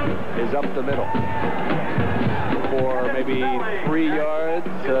is up the middle for maybe 3 yards.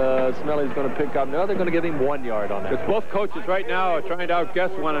 Smelly's going to pick up. No, they're going to give him 1 yard on that. Because both coaches right now are trying to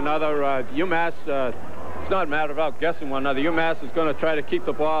outguess one another. UMass, it's not a matter of outguessing one another. UMass is going to try to keep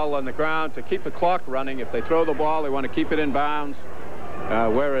the ball on the ground to keep the clock running. If they throw the ball, they want to keep it in bounds.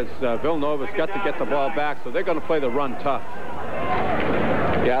 Whereas Villanova's got to get the ball back, so they're going to play the run tough.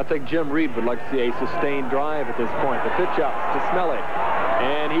 Yeah, I think Jim Reed would like to see a sustained drive at this point. The pitch out to Smelly,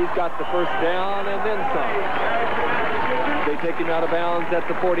 and he's got the first down and then some. They take him out of bounds at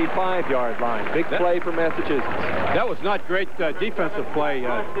the 45-yard line. Big play for Massachusetts. That was not great defensive play.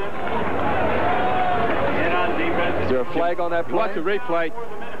 Is there a flag on that play? Watch the replay.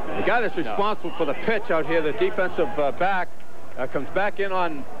 The guy that's responsible for the pitch out here, the defensive back, comes back in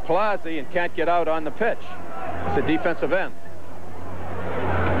on Palazzi and can't get out on the pitch. It's a defensive end.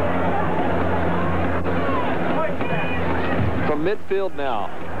 From midfield now.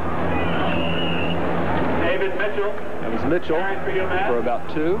 David Mitchell. That was Mitchell for about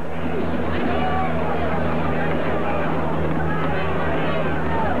 2.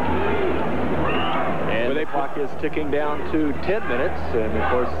 And the clock is ticking down to 10 minutes. And, of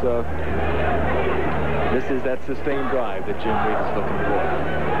course, this is that sustained drive that Jim Reed is looking for.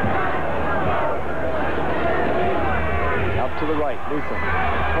 Out to the right, Newsom.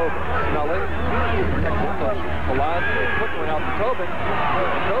 Tobin, Smelly. Palazzi, quick one out to Tobin.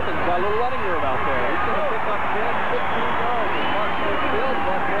 Tobin's got a little running room out there. He's going to pick up 10, 15 yards.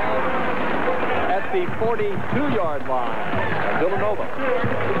 At the 42-yard line. Villanova.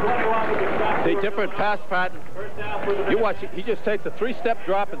 The different pass pattern. You watch it. He just takes a 3-step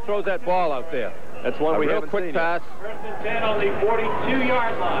drop and throws that ball out there. That's one we haven't seen. A real quick pass. First and 10 on the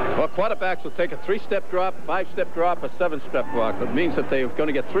 42-yard line. Well, quarterbacks will take a 3-step drop, 5-step drop, a 7-step drop. It means that they're going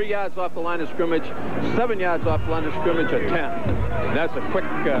to get 3 yards off the line of scrimmage, 7 yards off the line of scrimmage, or 10. And that's a quick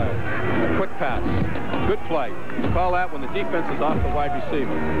pass. Good play. You call that when the defense is off the wide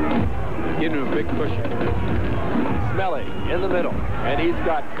receiver. Giving him a big cushion. Smelly in the middle, and he's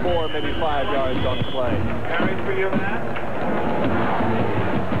got 4, maybe 5 yards on the play. Carry for UMass.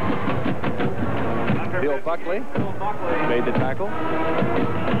 Bill Buckley made the tackle.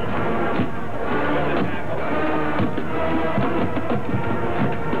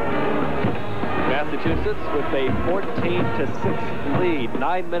 Massachusetts with a 14-6 lead.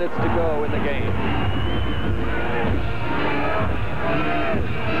 9 minutes to go in the game.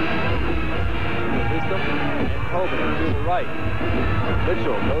 Newsom and Tobin to the right.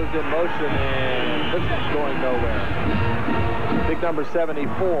 Mitchell goes in motion, and this is going nowhere. Big number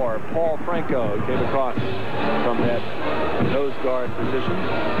 74, Paul Franco, came across from that nose guard position.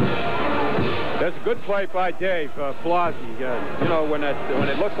 That's a good play by Dave Palazzi. You know, when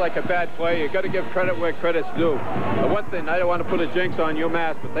it looks like a bad play, you got to give credit where credit's due. One thing, I don't want to put a jinx on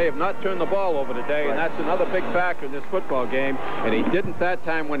UMass, but they have not turned the ball over today, and that's another big factor in this football game. And he didn't that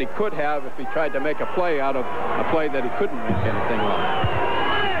time when he could have if he tried to make a play out of a play that he couldn't make anything of.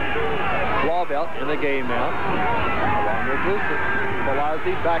 Blauvelt in the game now. Along with Wilson.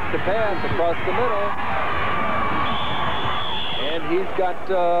 Palazzi back to pass across the middle. And he's got,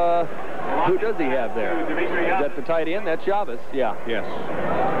 who does he have there? Is that the tight end? That's Yavis. Yeah. Yes.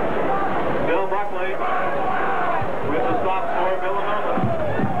 Bill Buckley with the stop for Villanova.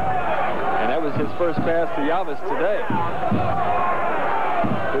 And that was his first pass to Yavis today.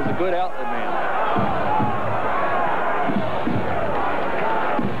 He was a good outlet man.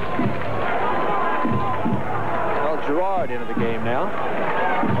 Gerard into the game now.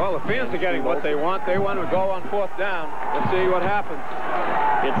 Well, the fans are getting what they want. They want to go on 4th down. Let's see what happens.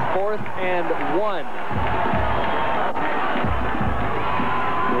 It's 4th and 1.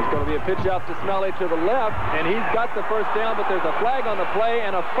 There's going to be a pitch out to Smelly to the left, and he's got the first down, but there's a flag on the play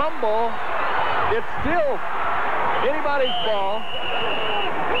and a fumble. It's still anybody's ball,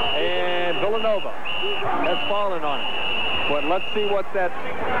 and Villanova has fallen on it. But let's see what that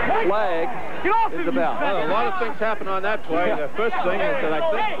flag is about. Well, a lot of things happen on that play. The first thing is that I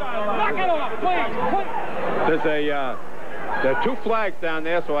think there are 2 flags down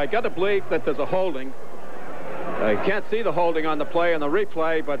there, so I got to believe that there's a holding. I can't see the holding on the play and the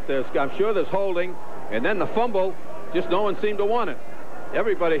replay, but I'm sure there's holding. And then the fumble, just no one seemed to want it.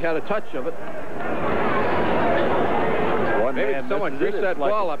 Everybody had a touch of it. Maybe someone greased that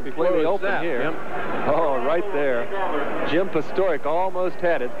ball up before it was snapped. Here. Oh, right there. Jim Pastoric almost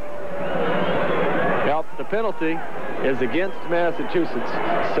had it. Now, the penalty is against Massachusetts,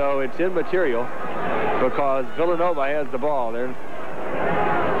 so it's immaterial because Villanova has the ball. They're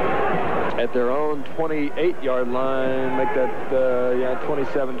at their own 28-yard line. Make that,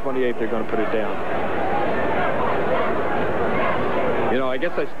 27, 28, they're going to put it down. You know, I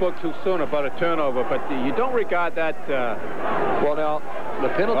guess I spoke too soon about a turnover, but you don't regard that... well, now, the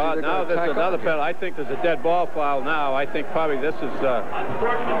penalty... now there's another penalty. I think there's a dead ball foul now. I think probably this is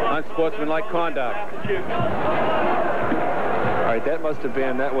unsportsmanlike conduct. All right, that was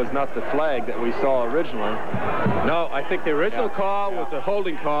not the flag that we saw originally. No, I think the original call was a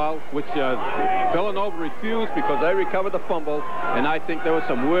holding call, which Villanova refused because they recovered the fumble, and I think there were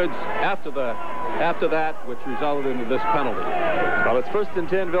some words after that which resulted into this penalty. Well, it's 1st and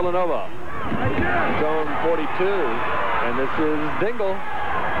 10, Villanova. Zone 42, and this is Dingle,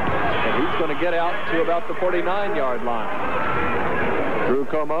 and he's going to get out to about the 49-yard line. Drew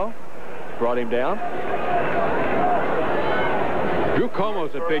Como brought him down. Drew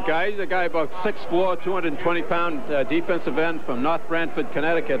Como's a big guy. He's a guy about 6'4", 220-pound defensive end from North Branford,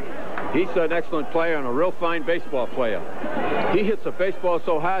 Connecticut. He's an excellent player and a real fine baseball player. He hits a baseball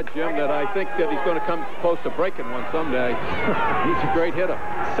so hard, Jim, that I think that he's going to come close to breaking one someday. He's a great hitter.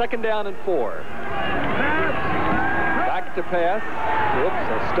 2nd down and 4. Back to pass. Oops,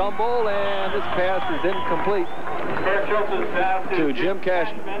 a stumble, and this pass is incomplete to Jim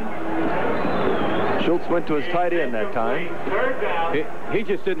Cashman. Schultz went to his tight end that time. He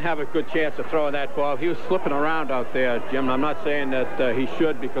just didn't have a good chance of throwing that ball. He was slipping around out there, Jim. I'm not saying that he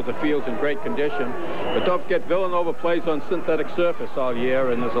should because the field's in great condition. But don't forget, Villanova plays on synthetic surface all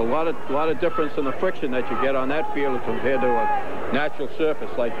year, and there's a lot of difference in the friction that you get on that field compared to a natural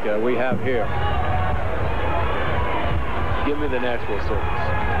surface like we have here. Give me the natural surface.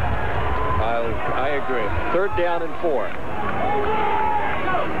 I agree. 3rd down and 4.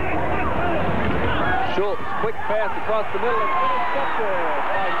 Schultz, quick pass across the middle and intercepted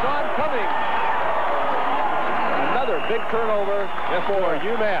by Sean Cummings. Another big turnover for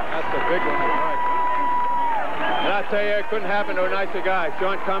UMass. That's a big one, right. And I tell you, it couldn't happen to a nicer guy.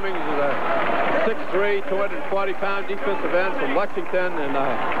 Sean Cummings is a 6'3", 240-pound defensive end from Lexington and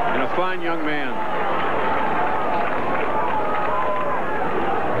a fine young man.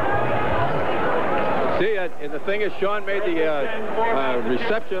 See, and the thing is, Sean made the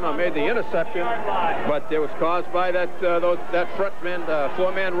reception or made the interception, but it was caused by that frontman,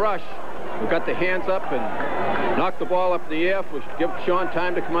 4-man rush, who got the hands up and knocked the ball up in the air, which give Sean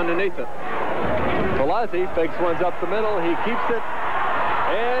time to come underneath it. Palazzi fakes ones up the middle. He keeps it,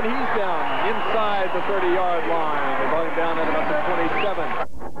 and he's down inside the 30-yard line. They're going down at about the 27.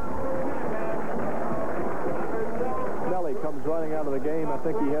 Smelly comes running out of the game. I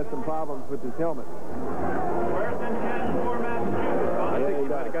think he has some problems with his helmet. I think he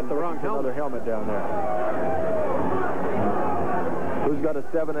might have got the wrong helmet. Another helmet down there. Who's got a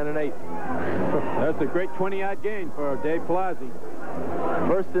 7 and an 8? That's a great 20-yard gain for Dave Palazzi.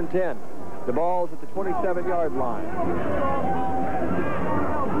 1st and 10. The ball's at the 27-yard line.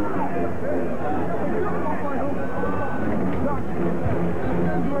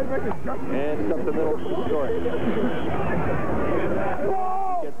 And it's up the middle for the story.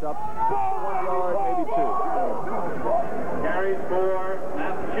 Gets up 1 yard, maybe 2. Carries for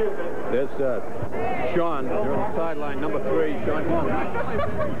Massachusetts. There's Sean, they're on the sideline, number 3, Sean Cummings.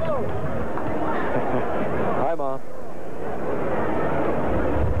 Hi, Mom.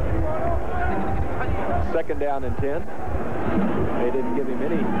 2nd down and 10. They didn't give him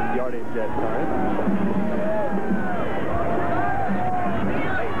any yardage that time.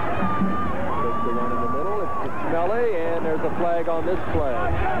 Just the run in the middle. It's Smelly, and there's a flag on this play.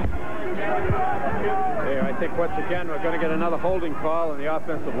 Here, I think once again we're going to get another holding call on the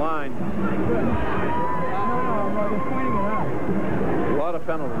offensive line. A lot lot of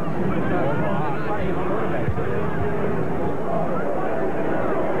penalties.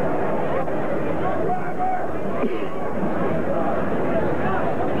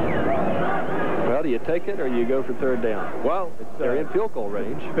 Well, do you take it or you go for third down? Well, they're in field goal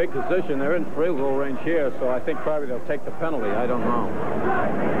range. Big position. They're in field goal range here, so I think probably they'll take the penalty. I don't know.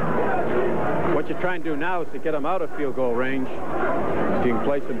 What you're trying to do now is to get them out of field goal range so you can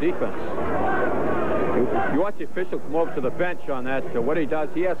play some defense. You watch the official come over to the bench on that. What he does,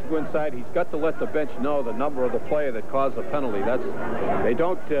 he has to go inside. He's got to let the bench know the number of the player that caused the penalty. They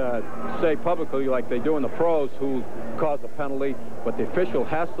don't say publicly like they do in the pros who caused the penalty, but the official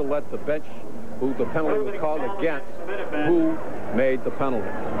has to let the bench who the penalty was called against, who made the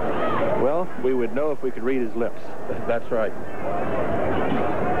penalty. Well, we would know if we could read his lips. That's right.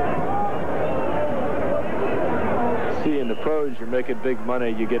 See, in the pros, you're making big money.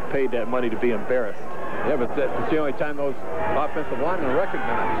 You get paid that money to be embarrassed. Yeah, but that's the only time those offensive linemen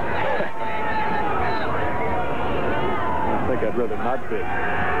recognize. I think I'd rather not be.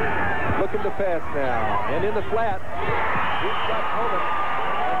 Looking to pass now. And in the flat, he's got Coleman.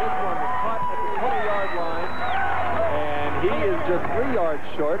 And this one is caught at the 20-yard line. And he is just 3 yards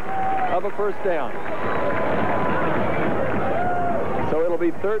short of a first down. So it'll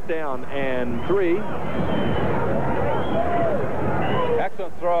be third down and 3.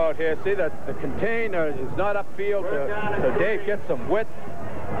 Excellent throw out here. See that the container is not upfield, so Dave gets some width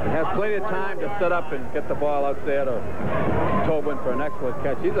and has plenty of time to set up and get the ball out there to Tobin for an excellent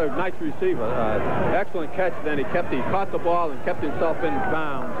catch. He's a nice receiver. Excellent catch. Then he caught the ball and kept himself in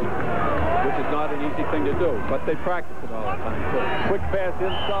bounds, which is not an easy thing to do, but they practice it all the time. So, quick pass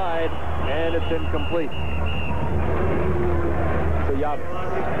inside, and it's incomplete. So Yavis.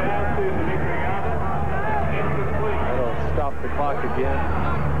 Stop the clock again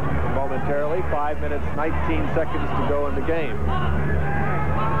momentarily. 5 minutes, 19 seconds to go in the game.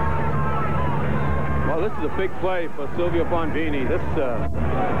 Well, this is a big play for Silvio Bonvini.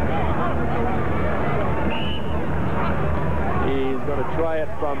 He's going to try it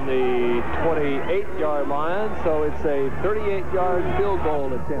from the 28-yard line, so it's a 38-yard field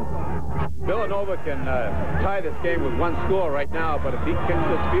goal attempt. Villanova can tie this game with 1 score right now, but if he kicks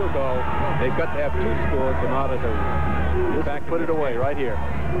this field goal, they've got to have 2 scores in order to put it away right here.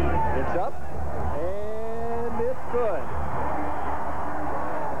 It's up, and it's good.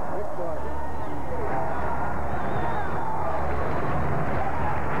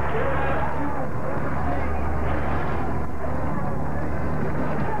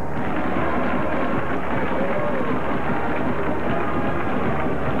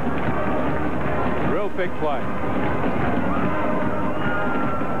 Real big play.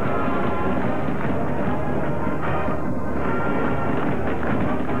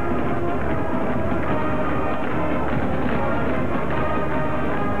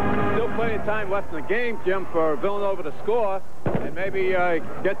 Time left in the game, Jim, for Villanova to score and maybe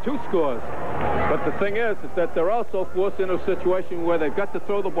get 2 scores. But the thing is that they're also forced into a situation where they've got to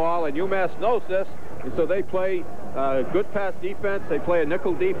throw the ball, and UMass knows this, and so they play good pass defense. They play a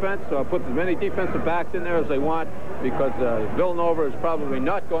nickel defense, so put as many defensive backs in there as they want, because Villanova is probably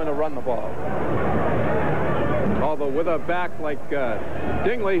not going to run the ball. Although with a back like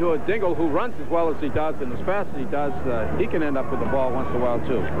Dingle, who runs as well as he does and as fast as he does, he can end up with the ball once in a while,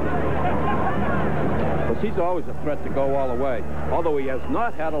 too. Because he's always a threat to go all the way. Although he has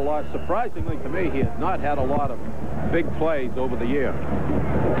not had a lot, surprisingly to me, he has not had a lot of big plays over the year.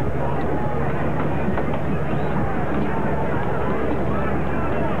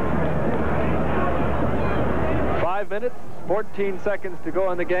 Five minutes, 14 seconds to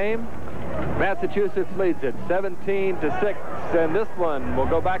go in the game. Massachusetts leads it 17-6, and this one will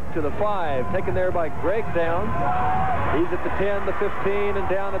go back to the 5, taken there by Greg Downs. He's at the 10, the 15, and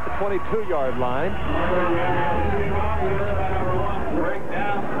down at the 22-yard line. Greg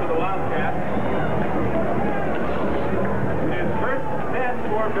Downs for the Wildcats. And first and 10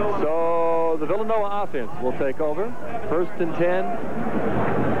 for Villanova. So the Villanova offense will take over. First and 10.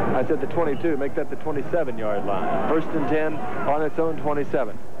 I said the 22. Make that the 27-yard line. First and 10 on its own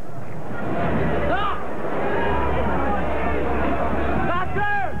 27.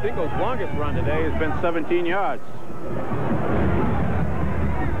 Dingle's longest run today has been 17 yards.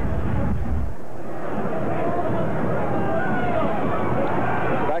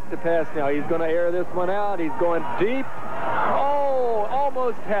 Back to pass now. He's going to air this one out. He's going deep. Oh,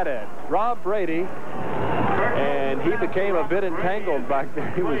 almost had it. Rob Brady. And he became a bit entangled back there.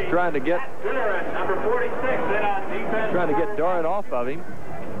 He was trying to get number 46 in on defense. Trying to get Doran off of him.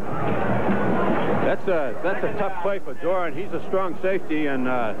 That's a tough play for Doran. He's a strong safety, and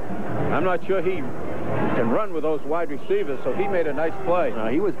I'm not sure he can run with those wide receivers, so he made a nice play.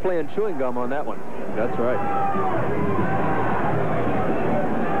 He was playing chewing gum on that one. That's right.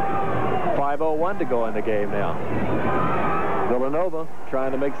 5:01 to go in the game now. Villanova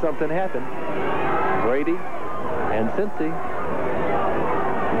trying to make something happen. Brady and Cincy.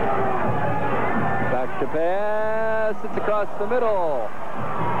 Back to pass. It's across the middle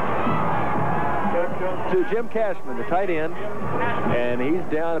to Jim Cashman, the tight end, and he's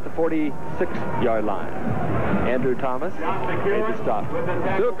down at the 46-yard line. Andrew Thomas made the stop.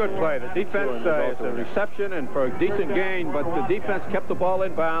 Still a good play. The defense is a reception and for a decent gain, but the defense kept the ball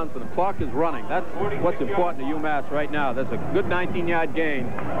in bounds, and the clock is running. That's what's important to UMass right now. There's a good 19-yard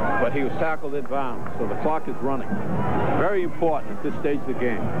gain, but he was tackled in bounds, so the clock is running. Very important at this stage of the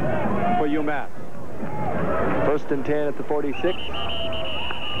game for UMass. 1st and 10 at the 46.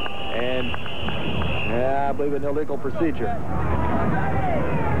 And I believe an illegal procedure.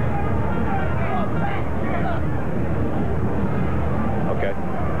 Okay.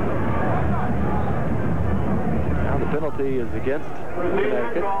 Now the penalty is against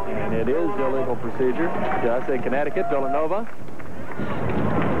Connecticut, and it is illegal procedure. Did I say Connecticut? Villanova?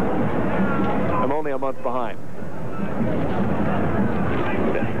 I'm only a month behind.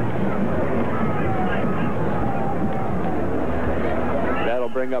 That'll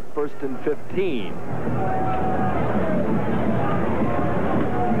bring up 1st and 15.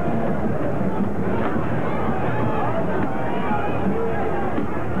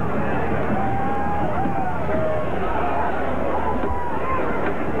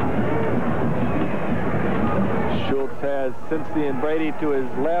 Has Cincy and Brady to his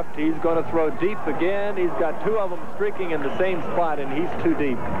left. He's going to throw deep again. He's got two of them streaking in the same spot, and he's too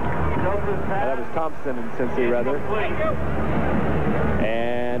deep. That was Thompson and Cincy, rather.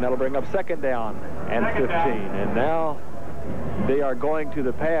 And that'll bring up 2nd down and 15. And now they are going to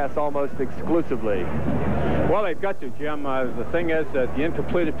the pass almost exclusively. Well, they've got to, Jim. The thing is that the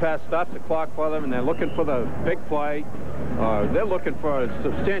incompleted pass stops the clock for them, and they're looking for the big play. They're looking for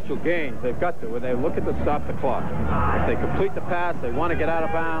substantial gains. They've got to. They're looking to stop the clock. If they complete the pass, they want to get out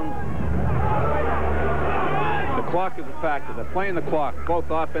of bounds. The clock is a factor. They're playing the clock, both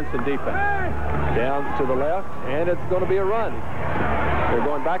offense and defense. Downs to the left, and it's going to be a run. They're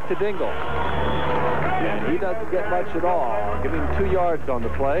going back to Dingle. And he doesn't get much at all. Give him 2 yards on the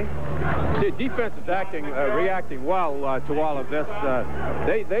play. The defense is reacting well to all of this.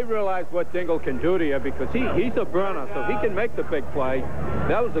 They realize what Dingle can do to you because he's a burner, so he can make the big play.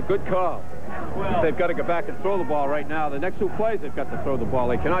 That was a good call. They've got to go back and throw the ball right now. The next 2 plays, they've got to throw the ball.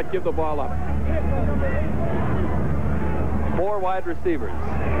 They cannot give the ball up. 4 wide receivers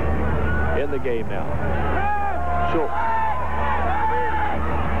in the game now. Schultz.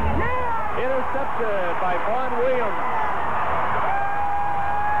 Intercepted by Vaughn Williams.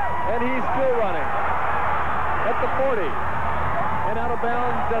 And he's still running at the 40. And out of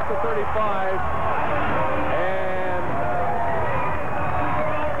bounds at the 35. And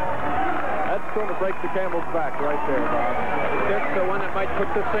that's going to break the camel's back right there, Bob. That's the one that might put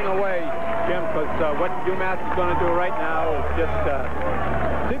this thing away, Jim, because what UMass is going to do right now is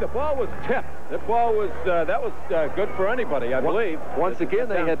just... see, the ball was tipped. That ball was, that was good for anybody, I believe. Once again,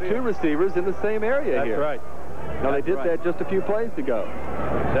 they had 2 receivers in the same area here. That's right. Now, they did that just a few plays ago.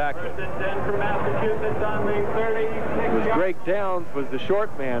 Exactly. It was Greg Downs was the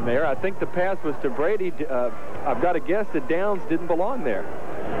short man there. I think the pass was to Brady. I've got to guess that Downs didn't belong there.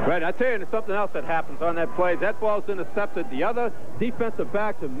 Right, I tell you, there's something else that happens on that play. That ball's intercepted. The other defensive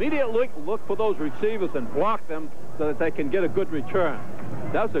backs immediately look for those receivers and block them so that they can get a good return.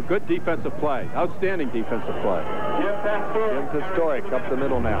 That was a good defensive play. Outstanding defensive play. Jim's Historic up the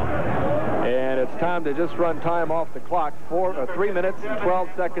middle now. And it's time to just run time off the clock. 3 minutes and 12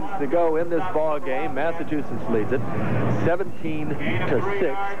 seconds to go in this ball game. Massachusetts leads it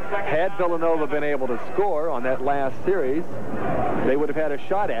 17-6. Had Villanova been able to score on that last series, they would have had a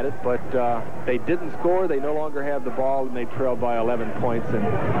shot at it, but they didn't score. They no longer have the ball, and they trailed by 11 points. And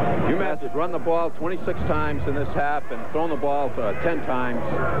UMass has run the ball 26 times in this half and thrown the ball 10 times.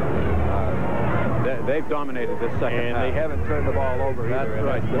 They've dominated this second half. And they haven't turned the ball over either.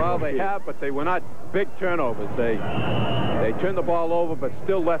 That's right. Well, they have, but they were not big turnovers. They turned the ball over, but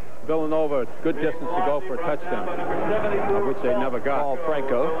still left Villanova a good distance to go for a touchdown, which they never got. Paul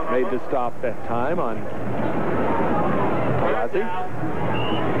Franco made the stop that time on Palazzi.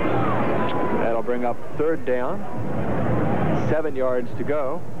 That'll bring up 3rd down. 7 yards to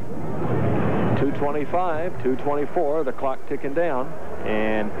go. 2:25, 2:24, the clock ticking down.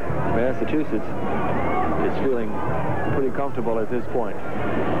 And Massachusetts is feeling pretty comfortable at this point.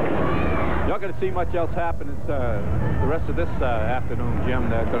 not going to see much else happen the rest of this afternoon, Jim.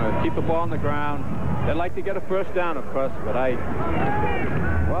 They're going to keep the ball on the ground. They'd like to get a first down, of course, but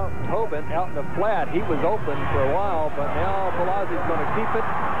Well, Tobin out in the flat. He was open for a while, but now Palazzi's going to keep it.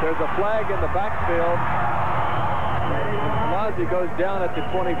 There's a flag in the backfield. Palazzi goes down at the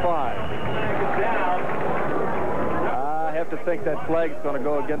 25. I have to think that flag's going to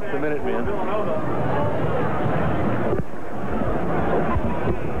go against the Minutemen.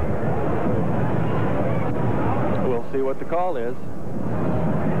 We'll see what the call is.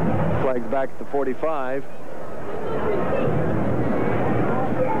 Flag's back at the 45.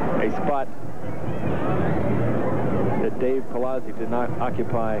 A spot that Dave Palazzi did not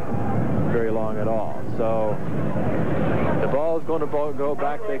occupy very long at all. So the ball is going to go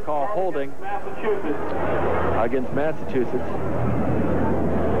back. They call holding against Massachusetts.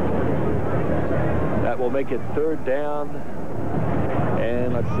 That will make it third down.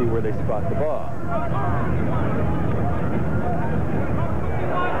 And let's see where they spot the ball.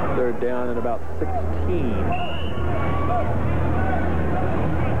 Third down and about 16.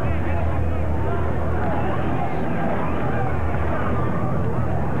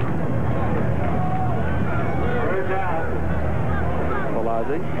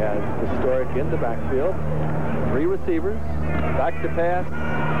 Has Historic in the backfield. 3 receivers. Back to pass.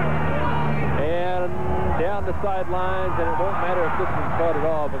 And down the sidelines. And it won't matter if this one's caught at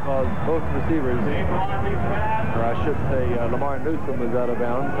all because both receivers, or I should say Lamar Newsom was out of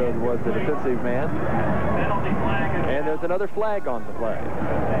bounds, so was the defensive man. And there's another flag on the play.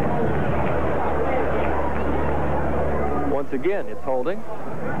 Once again, it's holding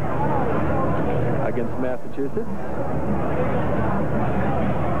against Massachusetts.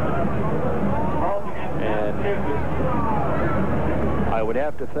 I would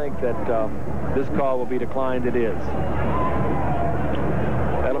have to think that this call will be declined. It is.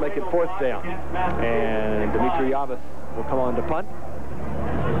 That'll make it fourth down. And Dimitri Yavis will come on to punt.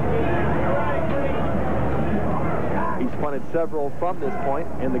 He's punted several from this point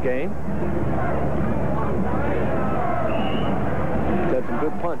in the game. He's had some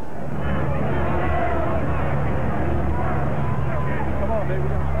good punts.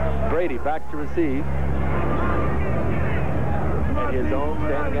 Brady back to receive. His own,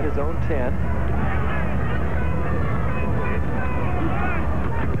 standing at his own 10.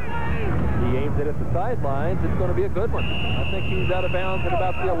 He aims it at the sidelines. It's going to be a good one. I think he's out of bounds at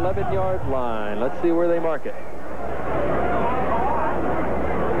about the 11-yard line. Let's see where they mark it.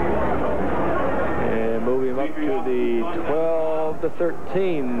 And move him up to the 12 to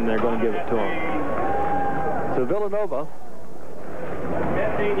 13. They're going to give it to him. So Villanova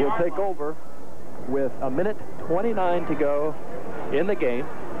will take over with 1:29 to go in the game,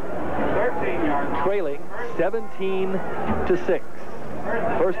 trailing 17 to 6.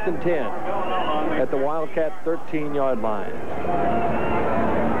 First and 10 at the Wildcat 13-yard line.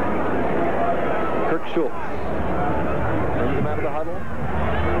 Kirk Schultz brings him out of the huddle.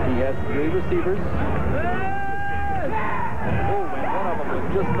 He has 3 receivers. Oh, man, one of them was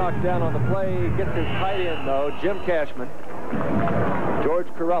just knocked down on the play. Gets his tight end, though, Jim Cashman. George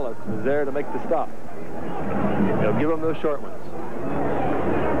Corellis was there to make the stop. They'll give him those short ones.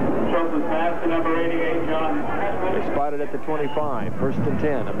 They spotted at the 25. First and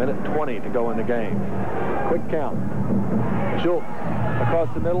 10. 1:20 to go in the game. Quick count. Schultz across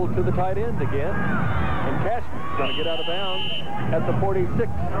the middle to the tight end again. And Cashman's going to get out of bounds at the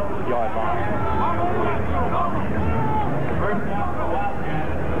 46-yard line.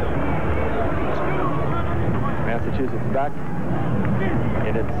 Massachusetts back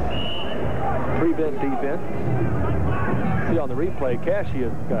in its prevent defense. See on the replay,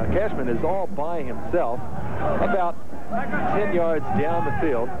 Cashman is all by himself, about 10 yards down the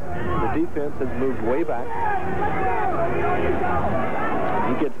field. The defense has moved way back.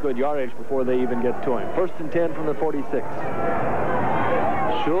 He gets good yardage before they even get to him. First and 10 from the 46.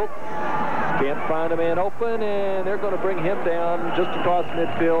 Schultz can't find a man open, and they're going to bring him down just across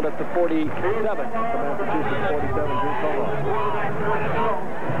midfield at the 47. The Massachusetts 47, Drew Como.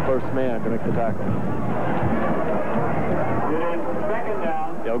 First man to make the tackle.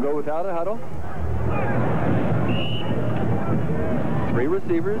 They'll go without a huddle. 3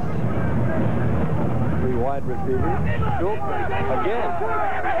 receivers. 3 wide receivers. Schultz again.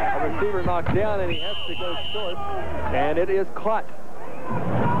 A receiver knocked down, and he has to go short. And it is caught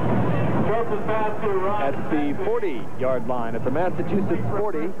at the 40-yard line. At the Massachusetts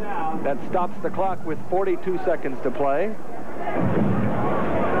 40. That stops the clock with 42 seconds to play.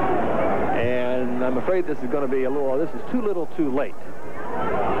 And I'm afraid this is going to be this is too little too late.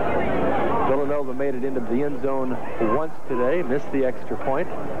 Villanova made it into the end zone once today, missed the extra point.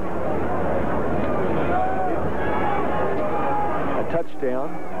 touchdown.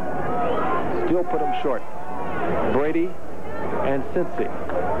 Still put them short. Brady and Cincy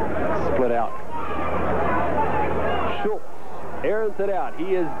split out. Schultz airs it out.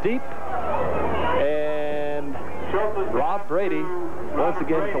 He is deep. And Rob Brady, once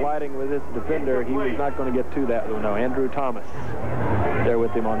again colliding with this defender. He was not going to get to that one. No, Andrew Thomas there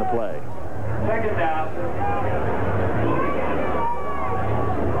with him on the play. Second down.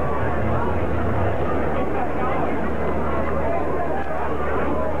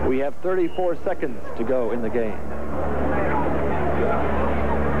 We have 34 seconds to go in the game.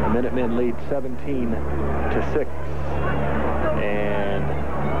 The Minutemen lead 17-6. And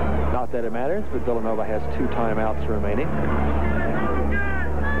not that it matters, but Villanova has 2 timeouts remaining.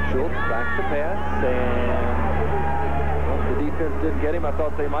 Schultz back to pass, and well, the defense didn't get him. I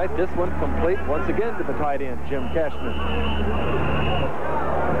thought they might. This one complete once again to the tight end, Jim Cashman.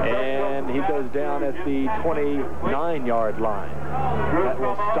 And he goes down at the 29-yard line. That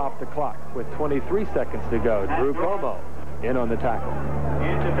will stop the clock with 23 seconds to go. Drew Como in on the tackle.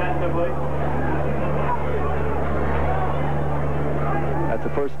 Defensively. That's a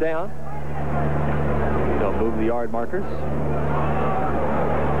first down. They'll move the yard markers.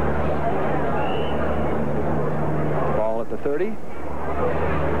 Ball at the 30.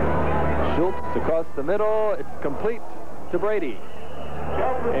 Schultz across the middle. It's complete to Brady.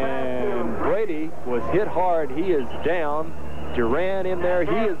 And Brady was hit hard. He is down. Duran in there.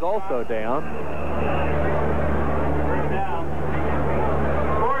 He is also down.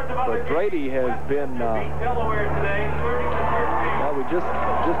 But Brady has been... well, we just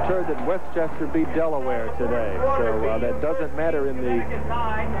heard that Westchester beat Delaware today. So that doesn't matter in the...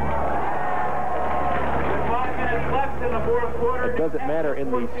 It doesn't matter in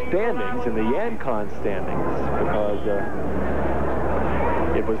the standings, in the Yancon standings, because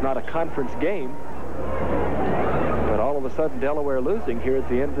it was not a conference game. But all of a sudden, Delaware losing here at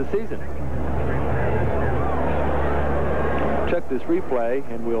the end of the season. Check this replay,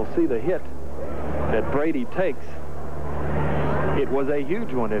 and we'll see the hit that Brady takes. It was a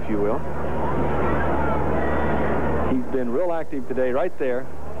huge one, if you will. He's been real active today right there.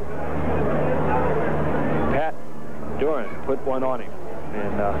 Pat Duran put one on him.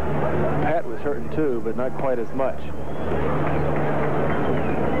 And Pat was hurting too, but not quite as much.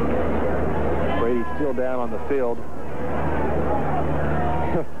 Brady's still down on the field.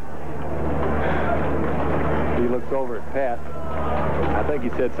 He looks over at Pat. I think he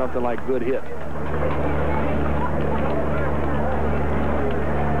said something like, good hit.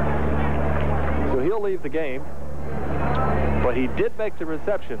 So he'll leave the game, but he did make the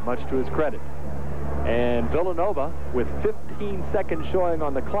reception, much to his credit. And Villanova, with 15 seconds showing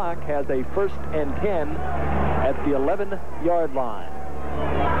on the clock, has a 1st and 10 at the 11-yard line.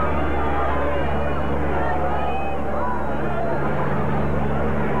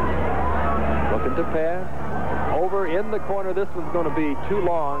 Looking to pass. Over in the corner. This one's going to be too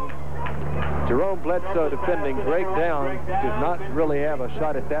long. Jerome Bledsoe defending. Breakdown. Did not really have a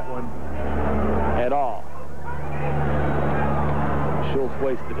shot at that one at all. Schultz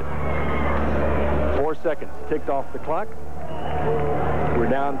wasted it. 4 seconds ticked off the clock. We're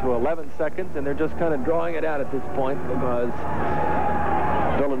down to 11 seconds, and they're just kind of drawing it out at this point because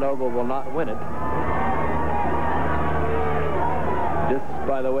Villanova will not win it. This,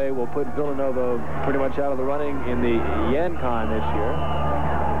 by the way, will put Villanova pretty much out of the running in the Yancon this year.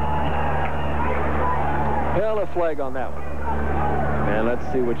 Hell, a flag on that one. And let's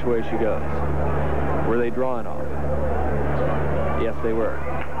see which way she goes. Were they drawing off? Yes, they were.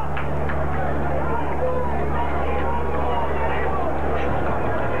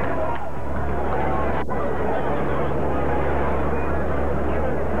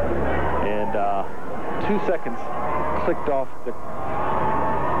 And 2 seconds clicked off the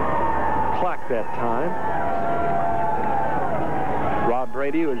clock that time. Rob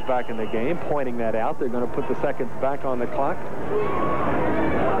Brady was back in the game, pointing that out. They're going to put the seconds back on the clock.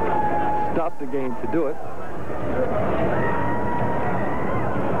 Stop the game to do it.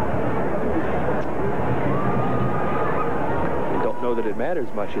 I don't know that it matters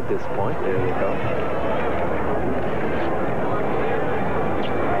much at this point. There we go.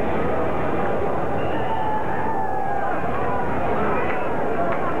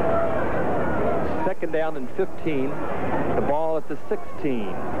 Second down and 15. The ball at the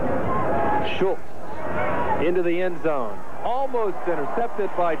 16. Schultz into the end zone. Almost intercepted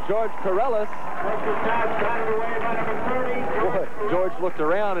by George Corellis. Boy, George looked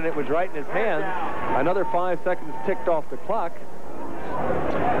around and it was right in his hands. Another 5 seconds ticked off the clock.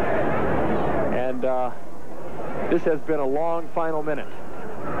 And this has been a long final minute.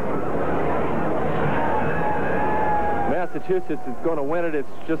 Massachusetts is going to win it. It's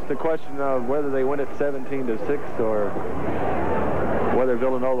just a question of whether they win it 17-6 or whether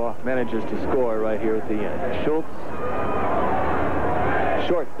Villanova manages to score right here at the end. Schultz,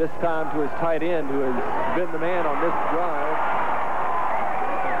 short this time to his tight end, who has been the man on this drive.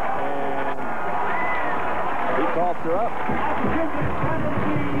 And he calls her up.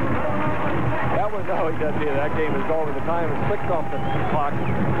 That one, no, he doesn't either. That game is over. The time is clicked off the clock.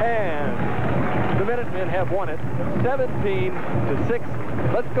 And the Minutemen have won it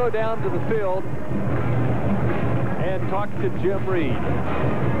 17-6. Let's go down to the field and talk to Jim Reed.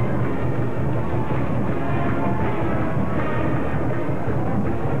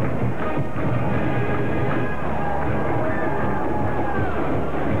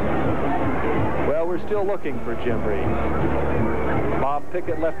 Well, we're still looking for Jim Reed. Bob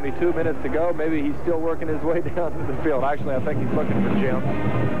Pickett left me 2 minutes ago. Maybe he's still working his way down to the field. Actually, I think he's looking for Jim.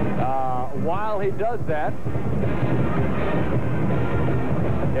 While he does that,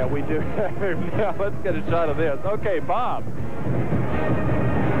 yeah, we do. Now, let's get a shot of this. Okay, Bob.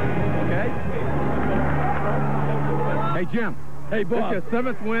 Okay. Hey, Jim. Hey, Bob. This your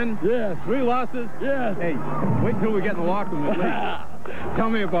 7th win? Yes. 3 losses? Yes. Hey, wait till we get in the locker room at least. Tell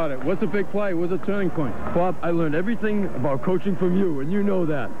me about it. What's the big play? What's the turning point? Bob, I learned everything about coaching from you, and you know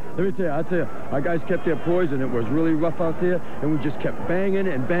that. Let me tell you, our guys kept their poise, and it was really rough out there, and we just kept banging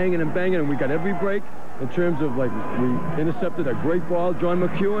and banging and banging, and we got every break in terms of, like, we intercepted a great ball, John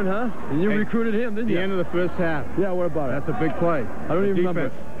McEwen, huh? And you recruited him, didn't you? The end of the first half. Yeah, what about it? That's a big play. I don't even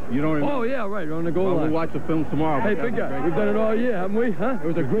remember. You don't remember? Oh, yeah, right, on the goal line. We'll watch the film tomorrow. Hey, big guy, we've done it all year, haven't we? Huh? It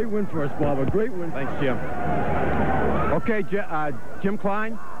was a great win for us, Bob, a great win. Thanks, Jim. Okay, Jim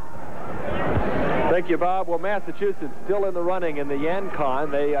Klein. Thank you, Bob. Well, Massachusetts still in the running in the Yankon.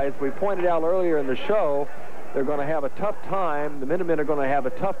 They, as we pointed out earlier in the show, they're going to have a tough time. The Minutemen are going to have a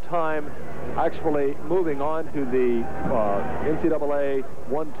tough time actually moving on to the NCAA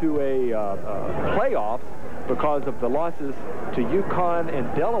 1-2A playoffs because of the losses to UConn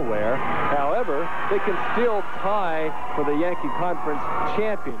and Delaware. However, they can still tie for the Yankee Conference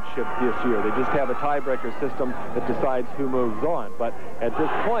Championship this year. They just have a tiebreaker system that decides who moves on. But at this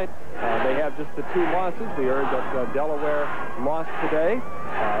point, they have just the 2 losses. We heard that Delaware lost today.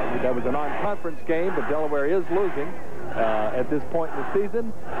 That was a non-conference game, but Delaware is losing at this point in the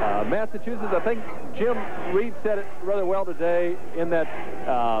season. Massachusetts, I think Jim Reed said it rather well today in that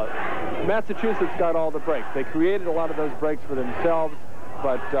Massachusetts got all the breaks. They created a lot of those breaks for themselves,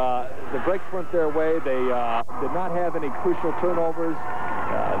 but the breaks weren't their way. They did not have any crucial turnovers.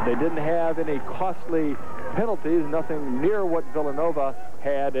 They didn't have any costly penalties, nothing near what Villanova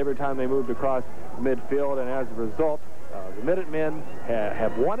had every time they moved across midfield, and as a result, the Minutemen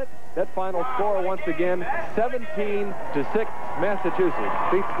have won it. That final score, once again, 17-6.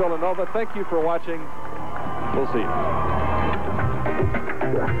 Massachusetts beats Villanova. Thank you for watching. We'll see you.